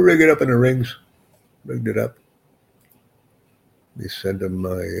 Rig it up in the rings. Rigged it up. Let me send him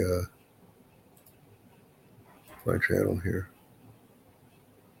my channel here.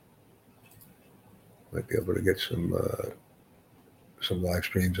 Might be able to get some live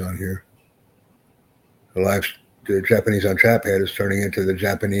streams on here. The Japanese on ChatPad is turning into the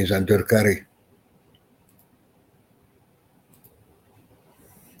Japanese on Drrrkari.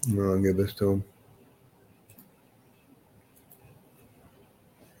 I'll give this to him.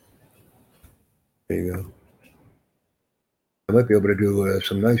 There you go. I might be able to do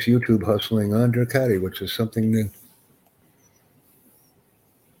some nice YouTube hustling on Drrrkari, which is something new.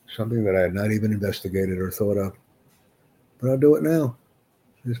 Something that I had not even investigated or thought of. But I'll do it now.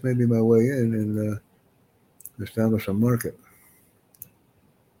 This may be my way in and establish a market.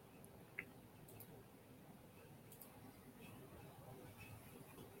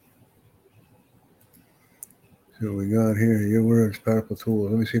 See what we got here. Your words, powerful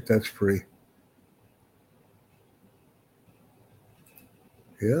tools. Let me see if that's free.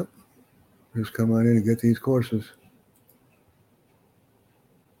 Yep. Just come on in and get these courses.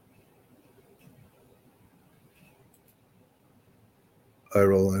 I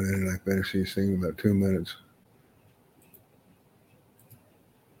roll on in and I finish these things in about 2 minutes.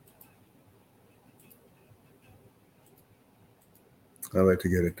 I like to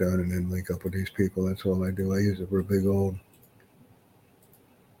get it done and then link up with these people. That's all I do. I use it for a big old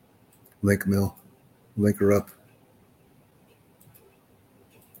link mill. Link her up.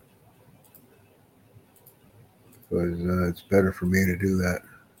 Because it's better for me to do that.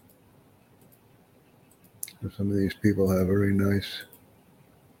 So some of these people have very nice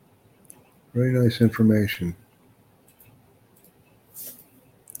information.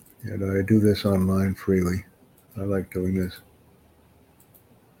 And I do this online freely. I like doing this.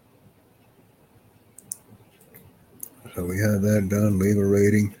 So we have that done. Leave a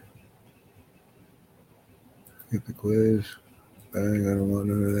rating. Get the quiz. Bang, I don't want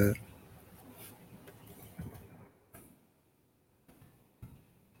none of that.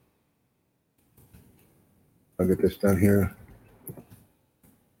 I'll get this done here.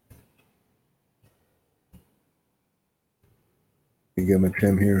 You give him a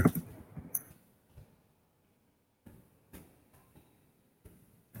trim here.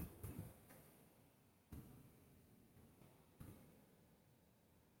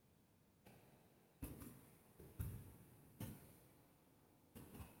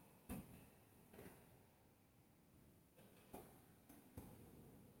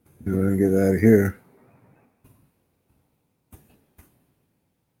 You want to get out of here.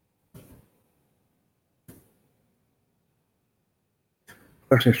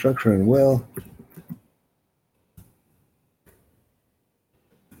 Question structure and well.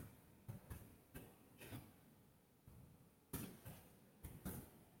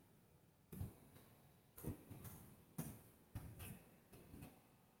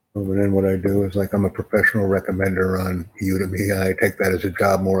 And then what I do is like I'm a professional recommender on Udemy. I take that as a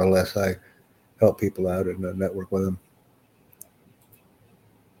job more or less. I help people out and network with them.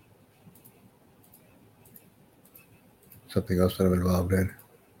 Something else that I'm involved in.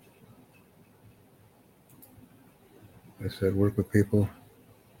 I said work with people.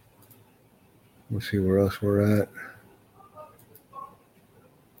 We'll see where else we're at.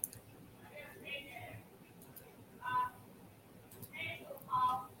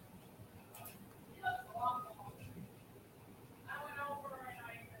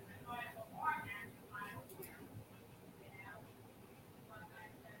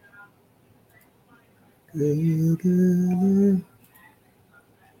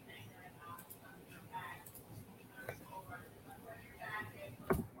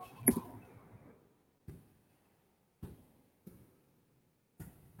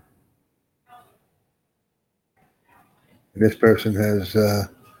 This person has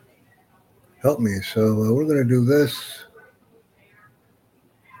helped me, so we're going to do this.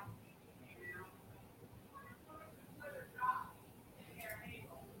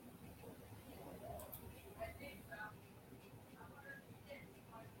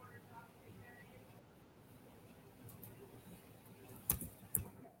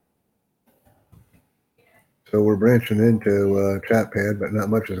 So we're branching into ChatPad, but not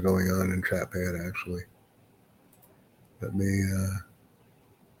much is going on in ChatPad actually. Let me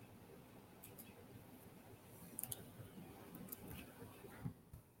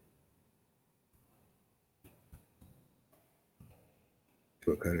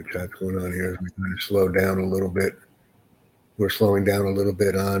What kind of chat's going on here? We kind of slow down a little bit. We're slowing down a little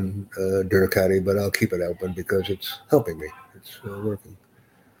bit on Drrrkari, but I'll keep it open because it's helping me. It's working.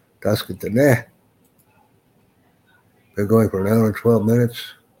 Taskatane. Been going for an hour and 12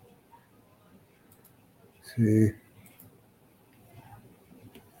 minutes. Let's see.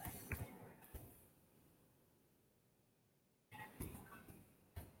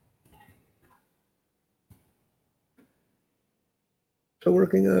 So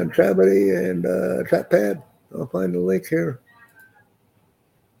working on Chavity and ChatPad. I'll find the link here.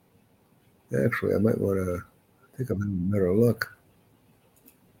 Actually, I might want to. I think I'm having a better look.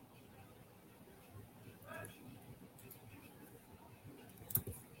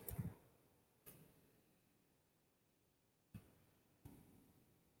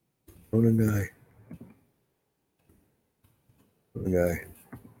 What guy. What guy.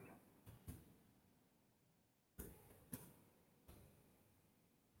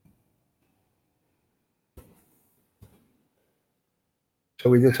 So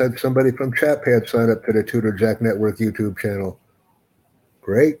we just had somebody from ChatPad sign up to the Tutor Jack Network YouTube channel.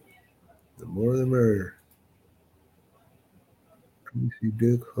 Great. The more the merrier. PC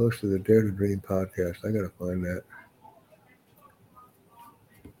Duke, host of the Dare to Dream podcast. I got to find that.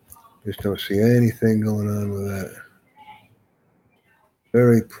 Just don't see anything going on with that.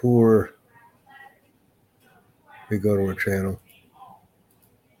 Very poor. We go to her channel.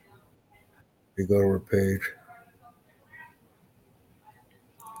 We go to her page.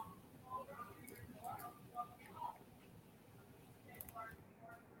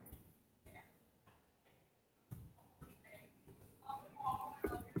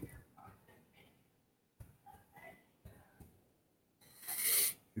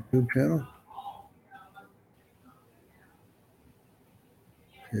 YouTube channel.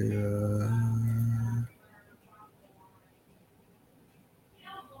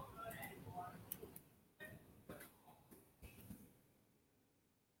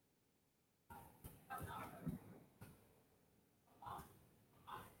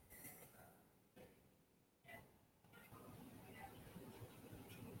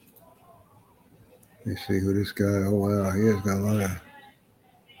 Let me see who this guy. Oh wow, he has got a lot of.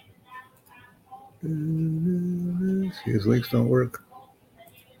 See, his links don't work.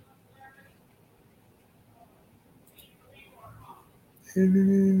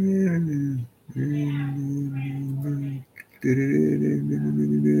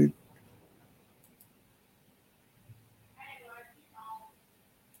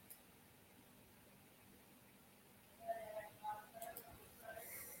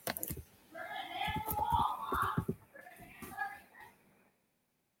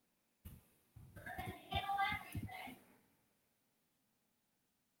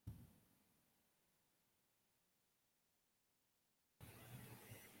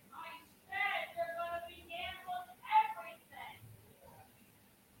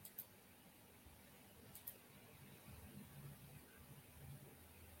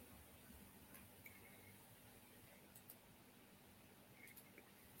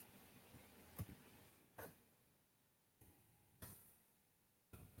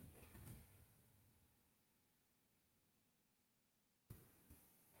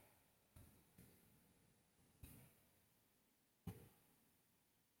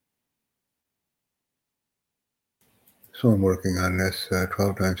 So I'm working on this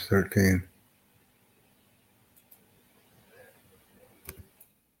 12 times 13.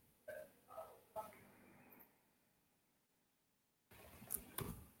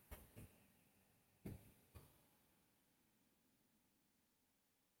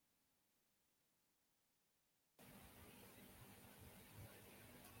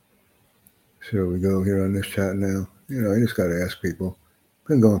 So we go here on this chat now. You know, I just got to ask people.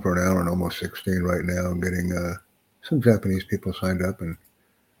 Been going for an hour and almost 16 right now. I'm getting some Japanese people signed up and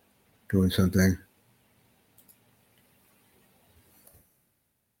doing something.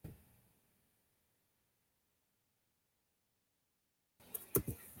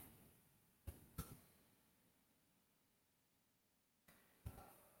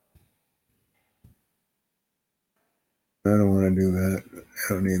 I don't want to do that.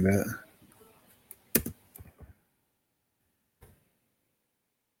 I don't need that.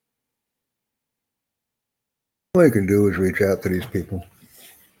 All I can do is reach out to these people.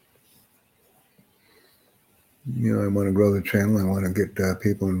 You know, I want to grow the channel. I want to get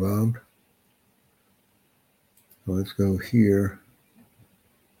people involved. So let's go here.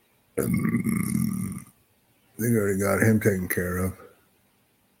 I think I already got him taken care of.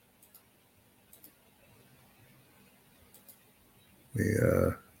 Let me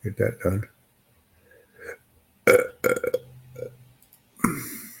get that done.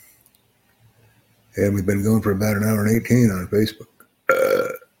 And we've been going for about an hour and 18 on Facebook.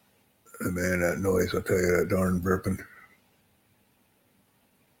 Man, that noise, I'll tell you, that darn burping.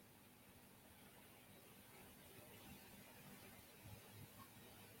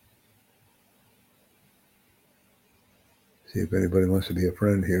 See if anybody wants to be a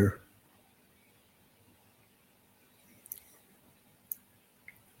friend here.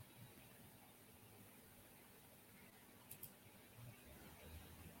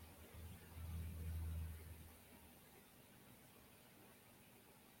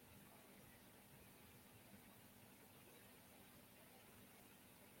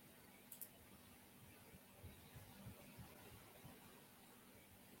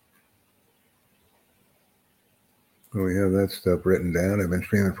 Well, we have that stuff written down. I've been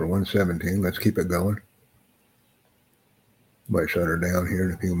streaming for 117. Let's keep it going. Might shut her down here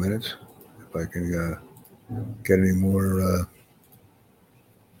in a few minutes if I can get any more.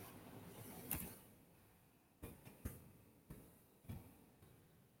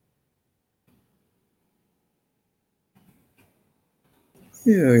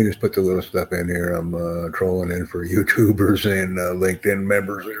 You just put the little stuff in here. I'm trolling in for YouTubers and LinkedIn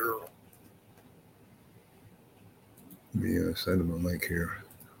members here. Let me send them a link here.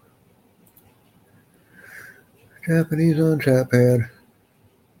 Japanese on ChatPad.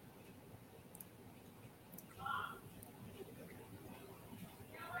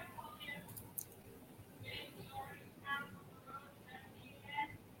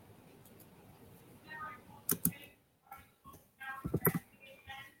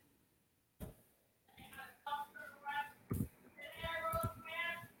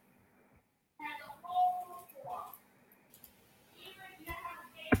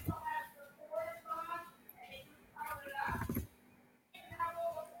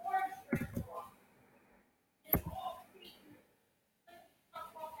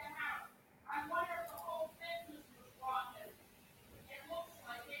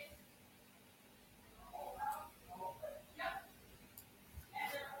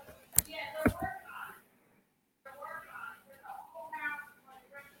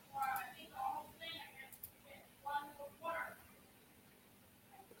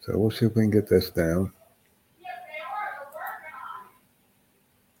 So we'll see if we can get this down.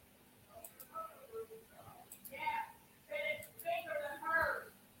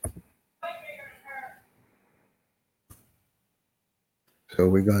 So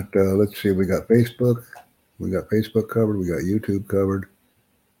we got, let's see, we got Facebook. We got Facebook covered. We got YouTube covered.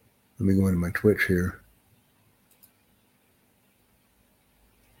 Let me go into my Twitch here.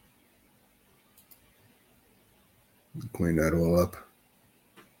 Clean that all up.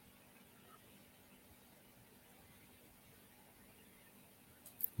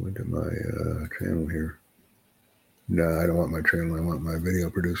 Went to my channel here. No, I don't want my channel. I want my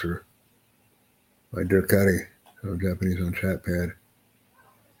video producer. My Drrrkari. So Japanese on ChatPad.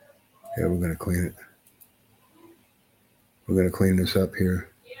 Yeah, we're going to clean it. We're going to clean this up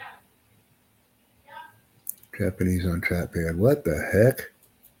here. Japanese on ChatPad. What the heck?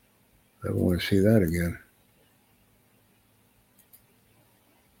 I don't want to see that again.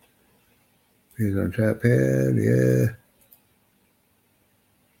 He's on ChatPad. Yeah.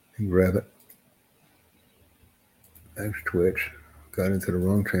 You can grab it. That's Twitch. Got into the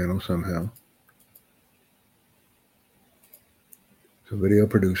wrong channel somehow. So video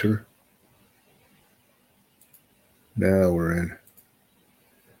producer. Now we're in.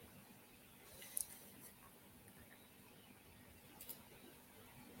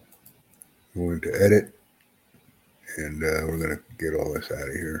 We're going to edit. And we're going to get all this out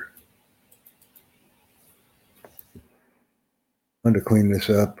of here. I wanted to clean this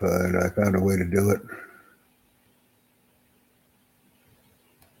up, and I found a way to do it.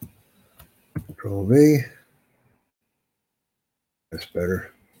 Control V. That's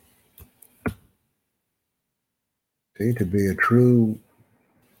better. See, to be a true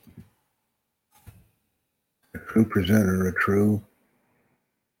presenter, a true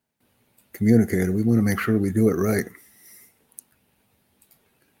communicator, we want to make sure we do it right.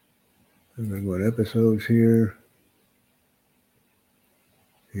 I'm going to go on episodes here.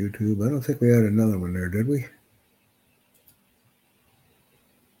 YouTube. I don't think we had another one there, did we?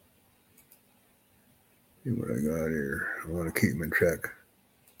 See what I got here. I want to keep them in check.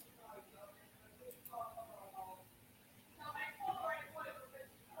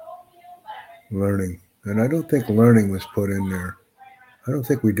 Learning. And I don't think learning was put in there. I don't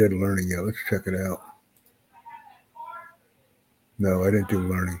think we did learning yet. Let's check it out. No, I didn't do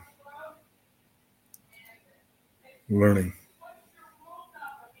learning. Learning.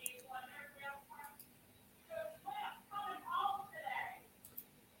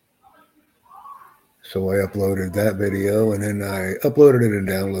 So I uploaded that video, and then I uploaded it and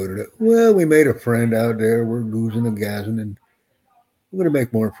downloaded it. Well, we made a friend out there. We're goozing and gazzing, and we're going to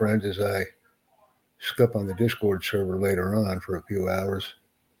make more friends as I scup on the Discord server later on for a few hours.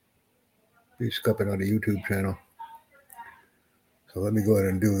 Be scupping on the YouTube channel. So let me go ahead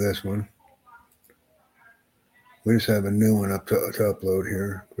and do this one. We just have a new one up to upload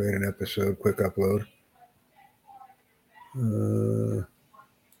here. Create an episode, quick upload.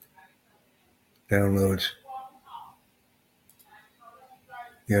 Downloads.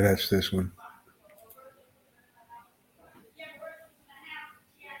 Yeah, that's this one.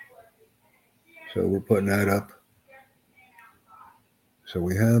 So we're putting that up. So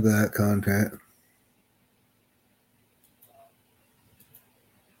we have that content.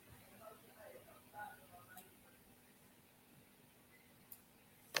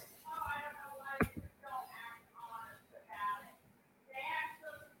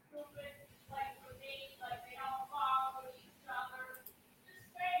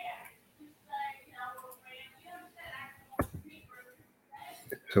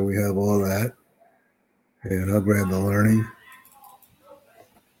 So we have all that. And I'll grab the learning.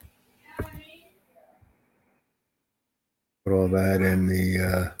 Put all that in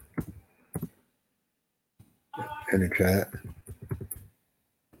the chat.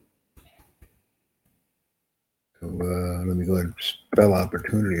 So let me go ahead and spell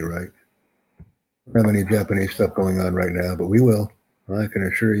opportunity right. We don't have any Japanese stuff going on right now, but we will. I can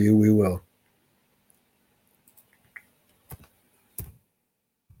assure you we will.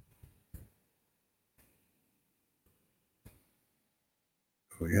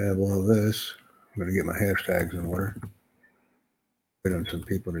 We have all this. I'm going to get my hashtags in order. Wait on some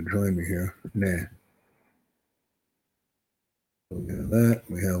people to join me here. Nah. So we have that.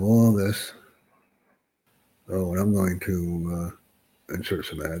 We have all this. Oh, and I'm going to insert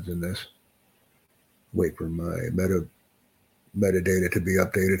some ads in this. Wait for my metadata to be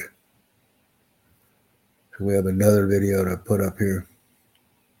updated. So we have another video to put up here.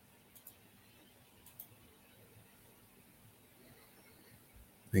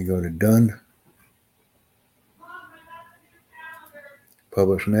 We go to done.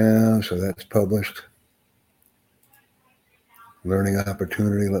 Publish now, so that's published. Learning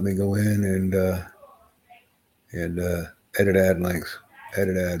opportunity. Let me go in and edit ad links.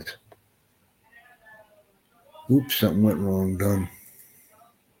 Edit ads. Oops, something went wrong. Done.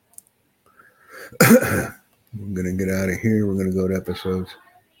 I'm going to get out of here. We're going to go to episodes.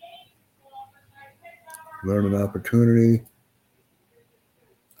 Learning opportunity.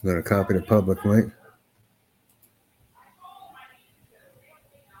 I'm going to copy the public link.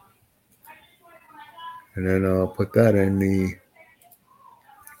 And then I'll put that in the...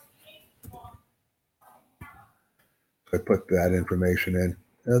 I put that information in.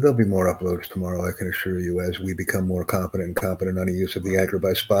 There'll be more uploads tomorrow, I can assure you, as we become more competent and competent on the use of the Anchor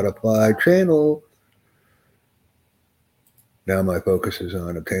by Spotify channel. Now my focus is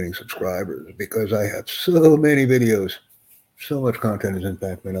on obtaining subscribers because I have so many videos. So much content has in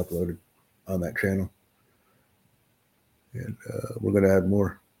fact been uploaded on that channel. And we're going to add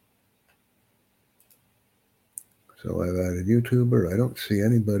more. So I've added YouTuber. I don't see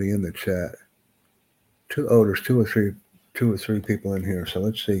anybody in the chat. There's two or three people in here. So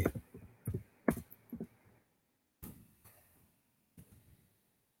let's see.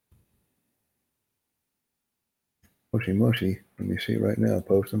 Mushy. Let me see right now.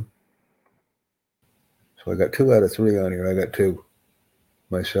 Post them. So I got 2 out of 3 on here. I got 2.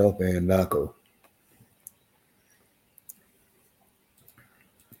 Myself and Nako.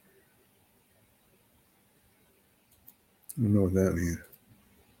 I don't know what that means.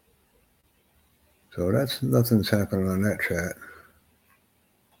 So nothing's happening on that chat.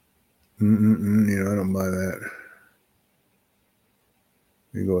 I don't buy that.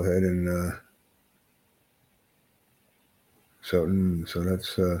 You go ahead and so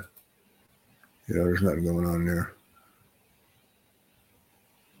that's there's nothing going on there.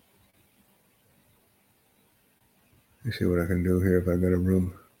 Let me see what I can do here if I got a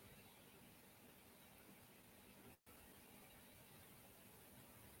room.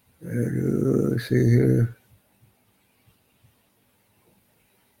 Let's see here.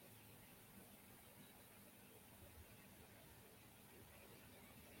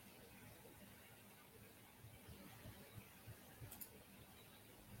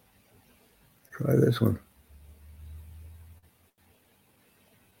 Try this one.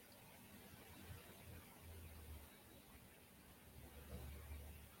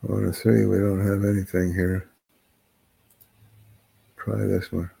 On a 3, we don't have anything here. Try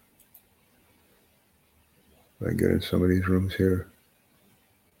this one. If I get in some of these rooms here.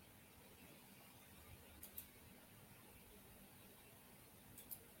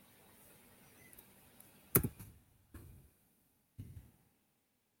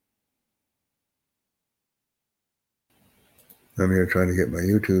 I'm here trying to get my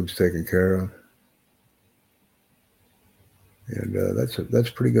YouTubes taken care of. And that's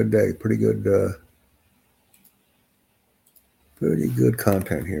a pretty good day. Pretty good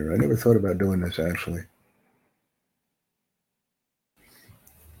content here. I never thought about doing this, actually.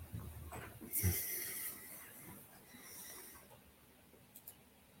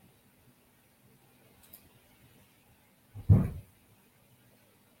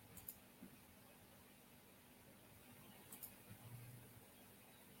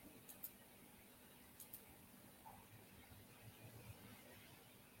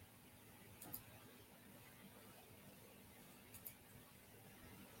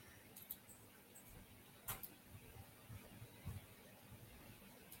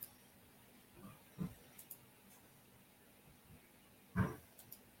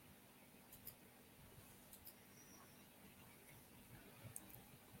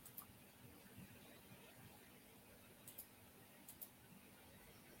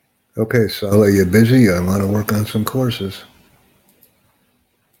 Okay, so are you busy? I want to work on some courses.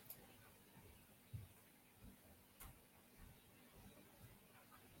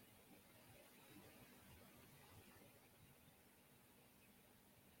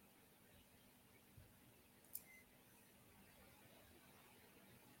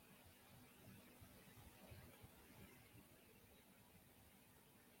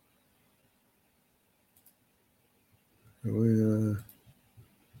 We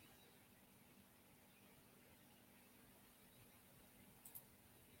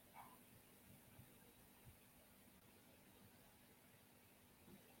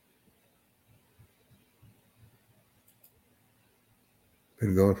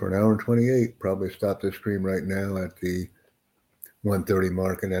been going for an hour and 28. Probably stop this stream right now at the 1:30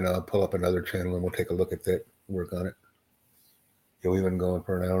 mark, and then I'll pull up another channel and we'll take a look at that, work on it. Yeah, we've been going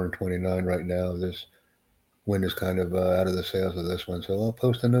for an hour and 29 right now. This wind is kind of out of the sails of this one, so I'll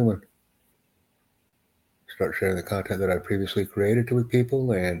post a new one. Start sharing the content that I previously created with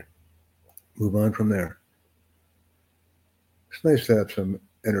people and move on from there. It's nice to have some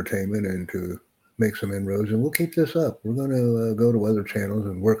entertainment and to make some inroads, and we'll keep this up. We're going to go to other channels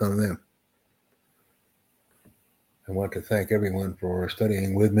and work on them. I want to thank everyone for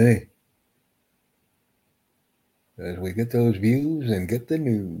studying with me as we get those views and get the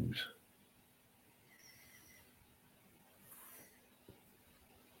news.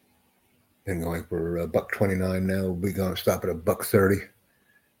 Been going for $1.29 now. We'll be going to stop at $1.30.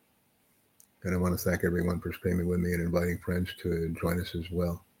 And I want to thank everyone for streaming with me and inviting friends to join us as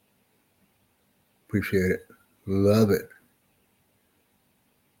well. Appreciate it. Love it.